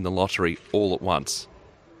prize in the lottery all at once.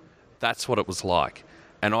 That's what it was like.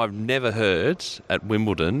 And I've never heard at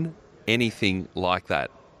Wimbledon anything like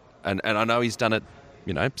that. And I know he's done it,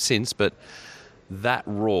 since, but that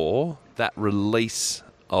roar, that release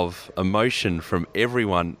of emotion from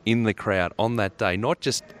everyone in the crowd on that day, not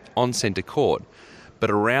just on centre court, but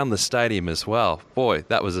around the stadium as well. Boy,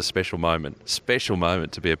 that was a special moment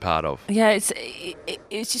to be a part of. Yeah,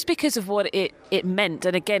 it's just because of what it meant.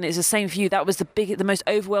 And again, it's the same for you. That was the most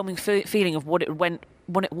overwhelming feeling of what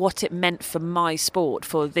it meant for my sport,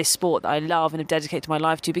 for this sport that I love and have dedicated my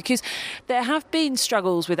life to. Because there have been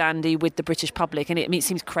struggles with Andy, with the British public, and it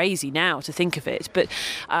seems crazy now to think of it. But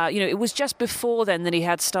it was just before then that he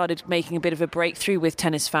had started making a bit of a breakthrough with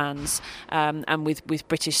tennis fans and with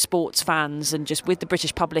British sports fans and just with the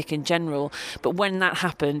British public in general. But when that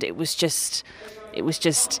happened, it was just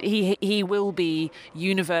he will be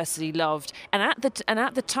universally loved, and at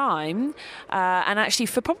the time, and actually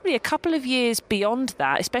for probably a couple of years beyond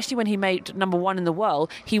that, especially when he made #1 in the world,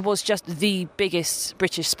 he was just the biggest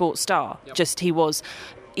British sports star. Yep.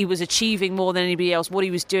 He was achieving more than anybody else. What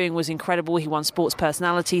he was doing was incredible. He won Sports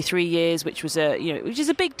Personality 3 years, which is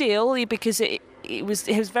a big deal because it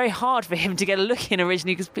was very hard for him to get a look in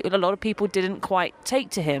originally because a lot of people didn't quite take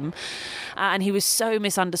to him, and he was so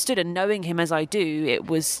misunderstood. And knowing him as I do, it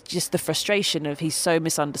was just the frustration of he's so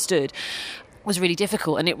misunderstood was really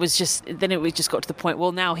difficult. And it just got to the point,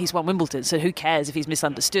 well, now he's won Wimbledon, so who cares if he's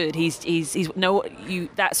misunderstood?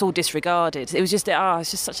 That's all disregarded. It was just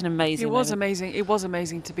it's just such an amazing moment. Amazing. It was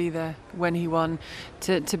amazing to be there when he won,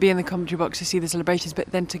 to be in the commentary box to see the celebrations,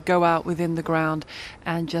 but then to go out within the ground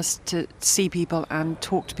and just to see people and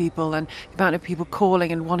talk to people, and the amount of people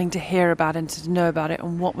calling and wanting to hear about it and to know about it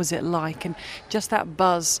and what was it like, and just that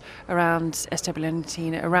buzz around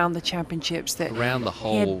SW19, around the championships, that around the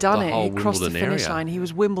whole, he had done it across Wimbledon the finish line. He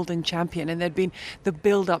was Wimbledon champion, and there'd been the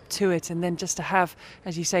build-up to it, and then just to have,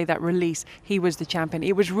 as you say, that release, he was the champion.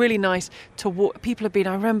 It was really nice to walk. People have been,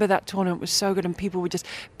 I remember that tournament was so good, and people were just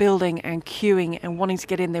building and queuing and wanting to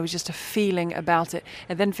get in. There was just a feeling about it,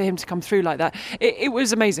 and then for him to come through like that, it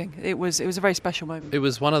was amazing. It was a very special moment. It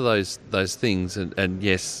was one of those things, and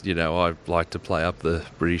yes, you know, I like to play up the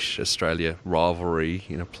British-Australia rivalry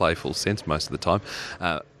in a playful sense most of the time,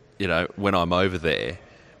 you know, when I'm over there.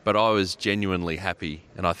 But I was genuinely happy,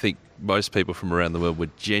 and I think most people from around the world were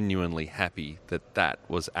genuinely happy that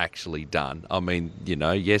was actually done. I mean, you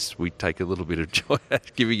know, yes, we take a little bit of joy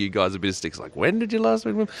at giving you guys a bit of sticks, like, when did you last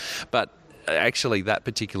win? But actually that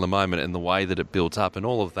particular moment and the way that it built up and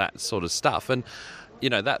all of that sort of stuff. And, you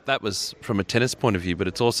know, that was from a tennis point of view, but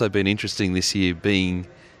it's also been interesting this year being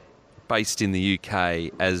based in the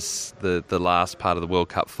UK as the last part of the World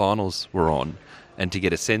Cup finals were on, and to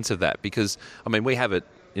get a sense of that. Because, I mean, we have it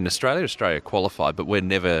in Australia. Australia qualified, but we're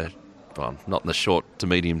never, well, not in the short to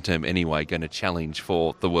medium term anyway, going to challenge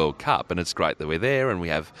for the World Cup. And it's great that we're there and we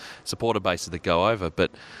have supporter bases that go over.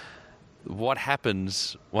 But what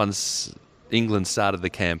happens once England started the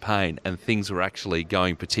campaign and things were actually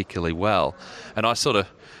going particularly well? And I sort of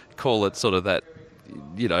call it sort of that,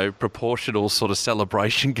 you know, proportional sort of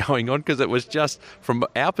celebration going on, because it was just, from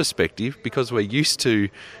our perspective, because we're used to,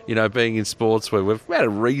 you know, being in sports where we've had a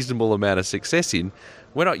reasonable amount of success in,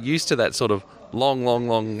 we're not used to that sort of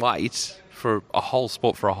long wait for a whole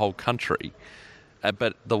sport, for a whole country.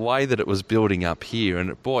 But the way that it was building up here,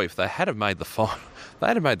 and boy, if they had have made the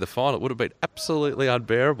final, it would have been absolutely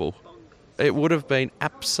unbearable. It would have been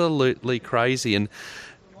absolutely crazy. And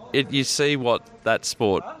you see what that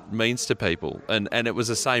sport means to people. And it was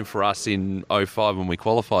the same for us in 2005 when we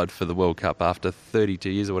qualified for the World Cup after 32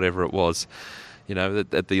 years or whatever it was, you know,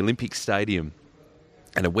 at the Olympic Stadium.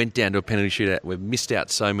 And it went down to a penalty shootout. We've missed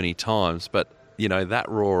out so many times, but, you know, that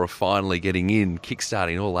roar of finally getting in,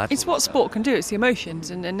 kickstarting all that. It's what sport can do. It's the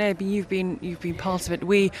emotions, and Naomi, you've been part of it.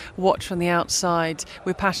 We watch from the outside.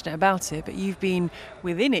 We're passionate about it, but you've been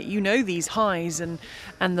within it. You know these highs and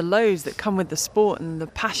the lows that come with the sport and the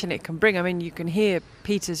passion it can bring. I mean, you can hear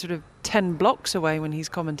Peter sort of 10 blocks away when he's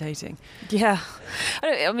commentating. Yeah,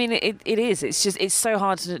 I mean, it is. It's just, it's so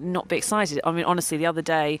hard to not be excited. I mean, honestly, the other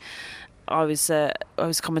day, I was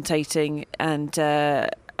commentating and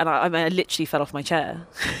I literally fell off my chair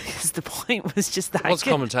because the point was just that. What's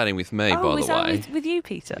commentating with me, by the way? Was that with you,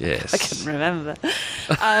 Peter? Yes. I couldn't remember.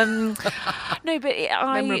 No, but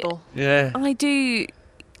memorable. Yeah. I do.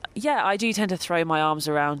 Yeah, I do tend to throw my arms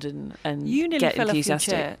around and you nearly get fell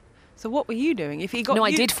enthusiastic. off your chair. So what were you doing? If he got no,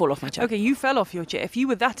 I did fall off my chair. Okay, you fell off your chair. If you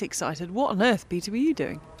were that excited, what on earth, Peter, were you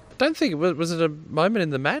doing? I don't think was it a moment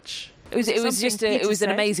in the match? It was an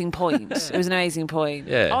amazing point. It was an amazing point.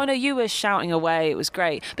 Yeah. Oh no, you were shouting away. It was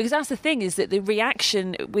great. Because that's the thing, is that the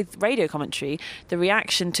reaction with radio commentary, the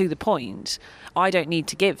reaction to the point, I don't need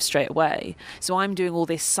to give straight away. So I'm doing all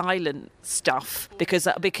this silent stuff because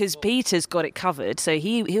Peter's got it covered. So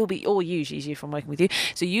he'll be, or usually from working with you.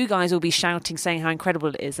 So you guys will be shouting, saying how incredible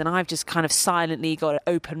it is, and I've just kind of silently got an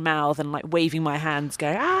open mouth and like waving my hands,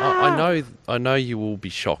 going, ah. I know you will be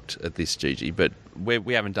shocked at this, Gigi, but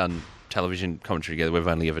we haven't done television commentary together. We've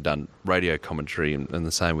only ever done radio commentary, and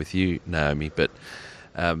the same with you, Naomi. But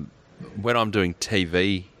when I'm doing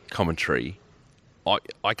TV commentary,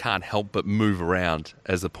 I can't help but move around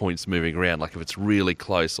as the point's moving around, like if it's really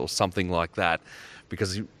close or something like that,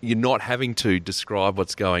 because you're not having to describe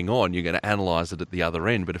what's going on. You're going to analyse it at the other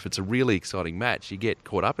end. But if it's a really exciting match, you get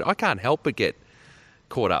caught up. I can't help but get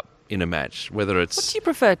caught up in a match, whether it's... What do you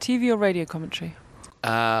prefer, TV or radio commentary?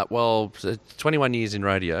 Well, 21 years in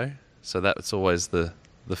radio, so that's always the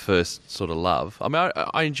first sort of love. I mean,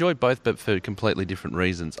 I enjoy both, but for completely different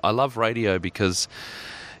reasons. I love radio because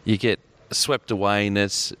you get swept away in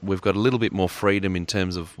it. We've got a little bit more freedom in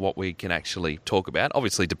terms of what we can actually talk about,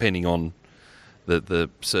 obviously depending on the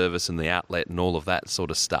service and the outlet and all of that sort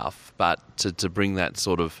of stuff. But to bring that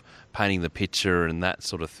sort of painting the picture and that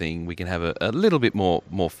sort of thing, we can have a little bit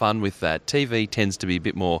more fun with that. TV tends to be a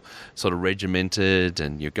bit more sort of regimented,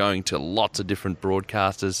 and you're going to lots of different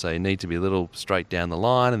broadcasters, so you need to be a little straight down the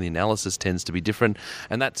line, and the analysis tends to be different,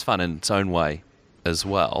 and that's fun in its own way as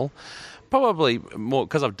well. Probably more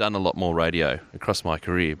because I've done a lot more radio across my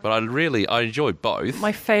career, but I enjoy both.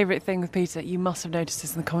 My favourite thing with Peter, you must have noticed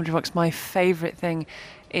this in the commentary box, my favourite thing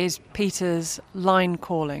is Peter's line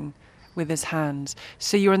calling with his hands.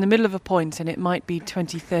 So you're in the middle of a point and it might be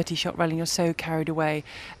 20, 30 shot rally and you're so carried away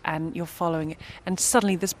and you're following it. And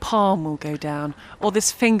suddenly this palm will go down or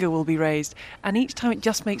this finger will be raised. And each time it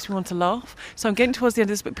just makes me want to laugh. So I'm getting towards the end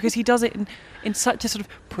of this book because he does it in such a sort of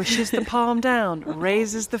pushes the palm down,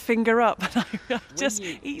 raises the finger up. And I just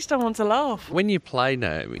each time want to laugh. When you play,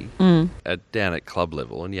 Naomi, down at club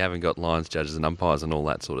level and you haven't got lines judges and umpires and all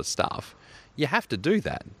that sort of stuff, you have to do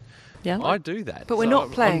that. Yeah. I do that. But we're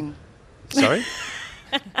not playing. Sorry?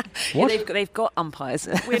 Yeah, they've got umpires.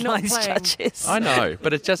 We're not nice playing. judges. I know,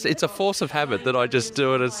 but it's a force of habit that I just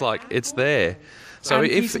do it. It's like, it's there. So And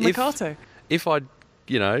if Peter Mercato.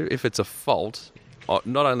 if it's a fault,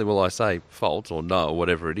 not only will I say fault or no or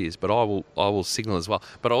whatever it is, but I will signal as well.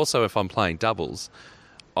 But also if I'm playing doubles,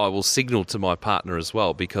 I will signal to my partner as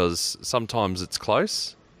well because sometimes it's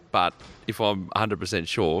close. But if I'm 100%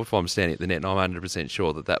 sure, if I'm standing at the net and I'm 100%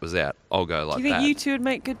 sure that was out, I'll go like that. Do you think you two would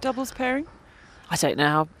make good doubles pairing? I don't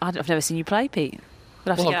know. I've never seen you play, Pete.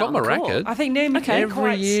 We'll have to Well, get I've out got my on the court. racket. I think Naomi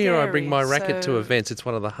Every year I bring my racket to events. It's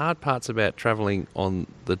one of the hard parts about travelling on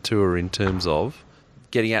the tour in terms of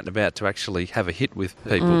getting out and about to actually have a hit with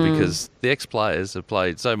people because the ex-players have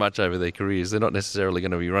played so much over their careers, they're not necessarily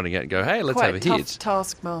going to be running out and go, hey, let's Quite have a tough hit.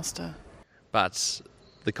 taskmaster. But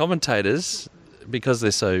the commentators, because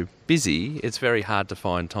they're so busy, it's very hard to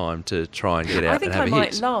find time to try and get out I think and have I a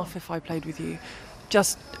might hit. laugh if I played with you.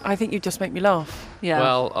 I think you'd just make me laugh. Yeah.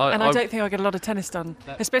 Well, I don't think I'd get a lot of tennis done,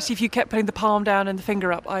 especially if you kept putting the palm down and the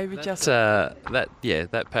finger up. I would just...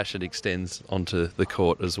 that passion extends onto the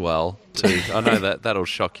court as well too. I know that'll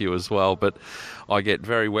shock you as well, but I get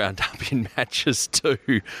very wound up in matches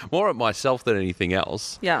too, more at myself than anything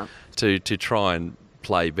else. Yeah. To try and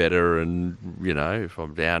play better, and if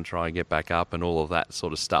I'm down, try and get back up, and all of that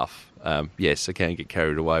sort of stuff. Yes, I can get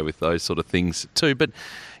carried away with those sort of things too, but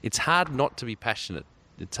it's hard not to be passionate.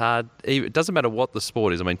 It's hard. It doesn't matter what the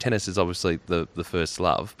sport is. I mean, tennis is obviously the first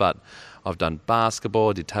love, but I've done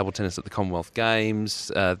basketball, did table tennis at the Commonwealth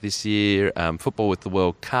Games this year, football with the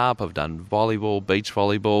World Cup. I've done volleyball, beach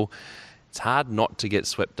volleyball. It's hard not to get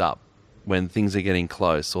swept up when things are getting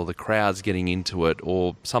close or the crowd's getting into it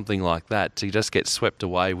or something like that, to just get swept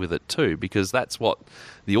away with it too, because that's what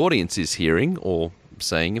the audience is hearing or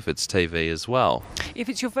seeing if it's TV as well. If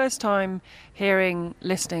it's your first time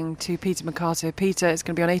listening to Peter Mercato, Peter is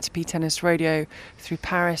going to be on ATP Tennis Radio through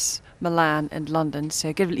Paris, Milan and London,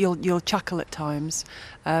 so you'll chuckle at times.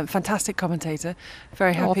 Fantastic commentator.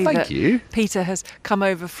 Very happy thank that you. Peter has come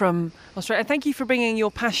over from Australia. And thank you for bringing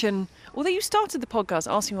your passion, although you started the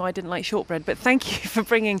podcast asking why I didn't like shortbread, but thank you for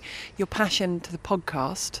bringing your passion to the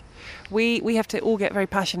podcast. We have to all get very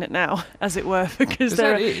passionate now, as it were, because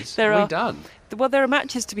there are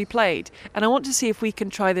matches to be played, and I want to see if we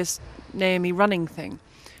can try this Naomi running thing.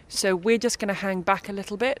 So we're just going to hang back a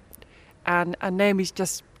little bit, and Naomi's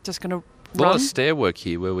just going to A lot of stair work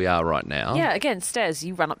here where we are right now. Yeah, again, stairs.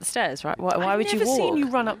 You run up the stairs, right? Why would you walk? I've never seen you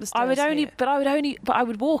run up the stairs. I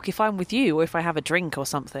would walk if I'm with you or if I have a drink or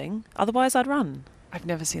something. Otherwise, I'd run. I've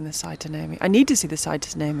never seen the side to Naomi. I need to see the side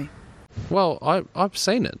to Naomi. Well, I've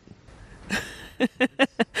seen it.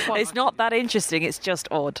 It's not that interesting. It's just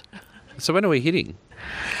odd. So when are we hitting?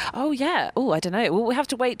 Oh, yeah. Oh, I don't know. Well, we have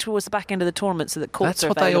to wait towards the back end of the tournament so that courts That's are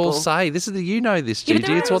what available. they all say. This is this, Yeah, but Gigi.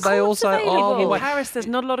 there It's are what they all courts say. available. In wait. Paris, there's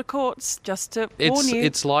not a lot of courts, just to warn you.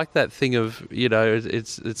 It's like that thing of,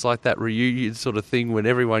 it's like that reunion sort of thing when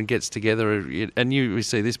everyone gets together, and we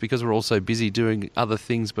see this because we're all so busy doing other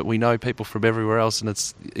things, but we know people from everywhere else, and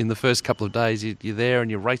it's in the first couple of days you're there and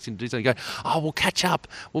you're racing to do something. You go, we'll catch up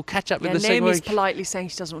in the second Naomi's week. politely saying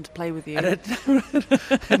she doesn't want to play with you.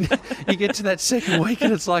 And you get to that second week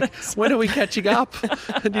and it's like, when are we catching up?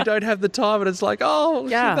 And you don't have the time, and it's like,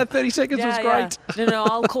 Yeah. that 30 seconds was great. Yeah. No,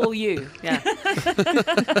 I'll call you. Yeah.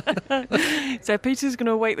 So Peter's going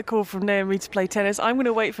to await the call from Naomi to play tennis. I'm going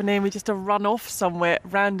to wait for Naomi just to run off somewhere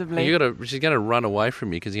randomly. She's going to run away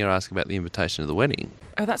from you because you're going to ask about the invitation to the wedding.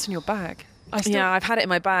 Oh, that's in your bag. Yeah, I've had it in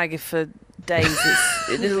my bag for days.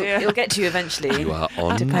 It'll get to you eventually. You are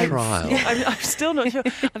on trial. Yeah, I'm still not sure.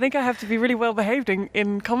 I think I have to be really well behaved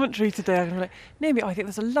in commentary today. I'm like, Naomi, I think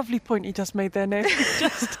there's a lovely point you just made there, Naomi.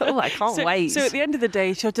 I can't wait. So at the end of the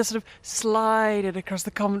day, she'll just sort of slide it across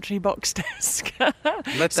the commentary box desk.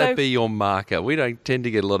 Let that be your marker. We don't tend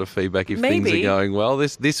to get a lot of feedback if things are going well.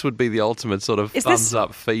 This would be the ultimate sort of thumbs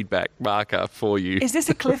up feedback marker for you. Is this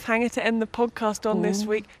a cliffhanger to end the podcast on this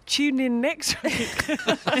week? Tune in next week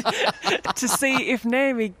to see if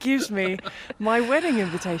Naomi gives me my wedding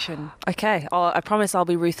invitation. Okay, I promise I'll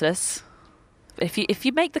be ruthless. If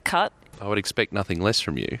you make the cut, I would expect nothing less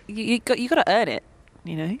from you. you got to earn it.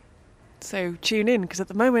 So tune in, because at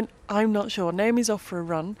the moment I'm not sure. Naomi's off for a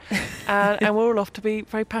run, and we're all off to be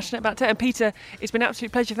very passionate about tech. And Peter, it's been an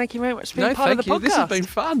absolute pleasure. Thank you very much for being part of the podcast. This has been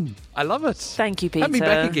fun. I love it. Thank you, Peter. Have me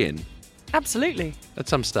back again. Absolutely. At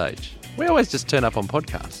some stage. We always just turn up on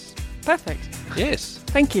podcasts. Perfect. Yes.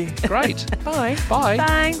 Thank you. Great. Bye. Bye.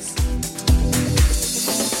 Thanks.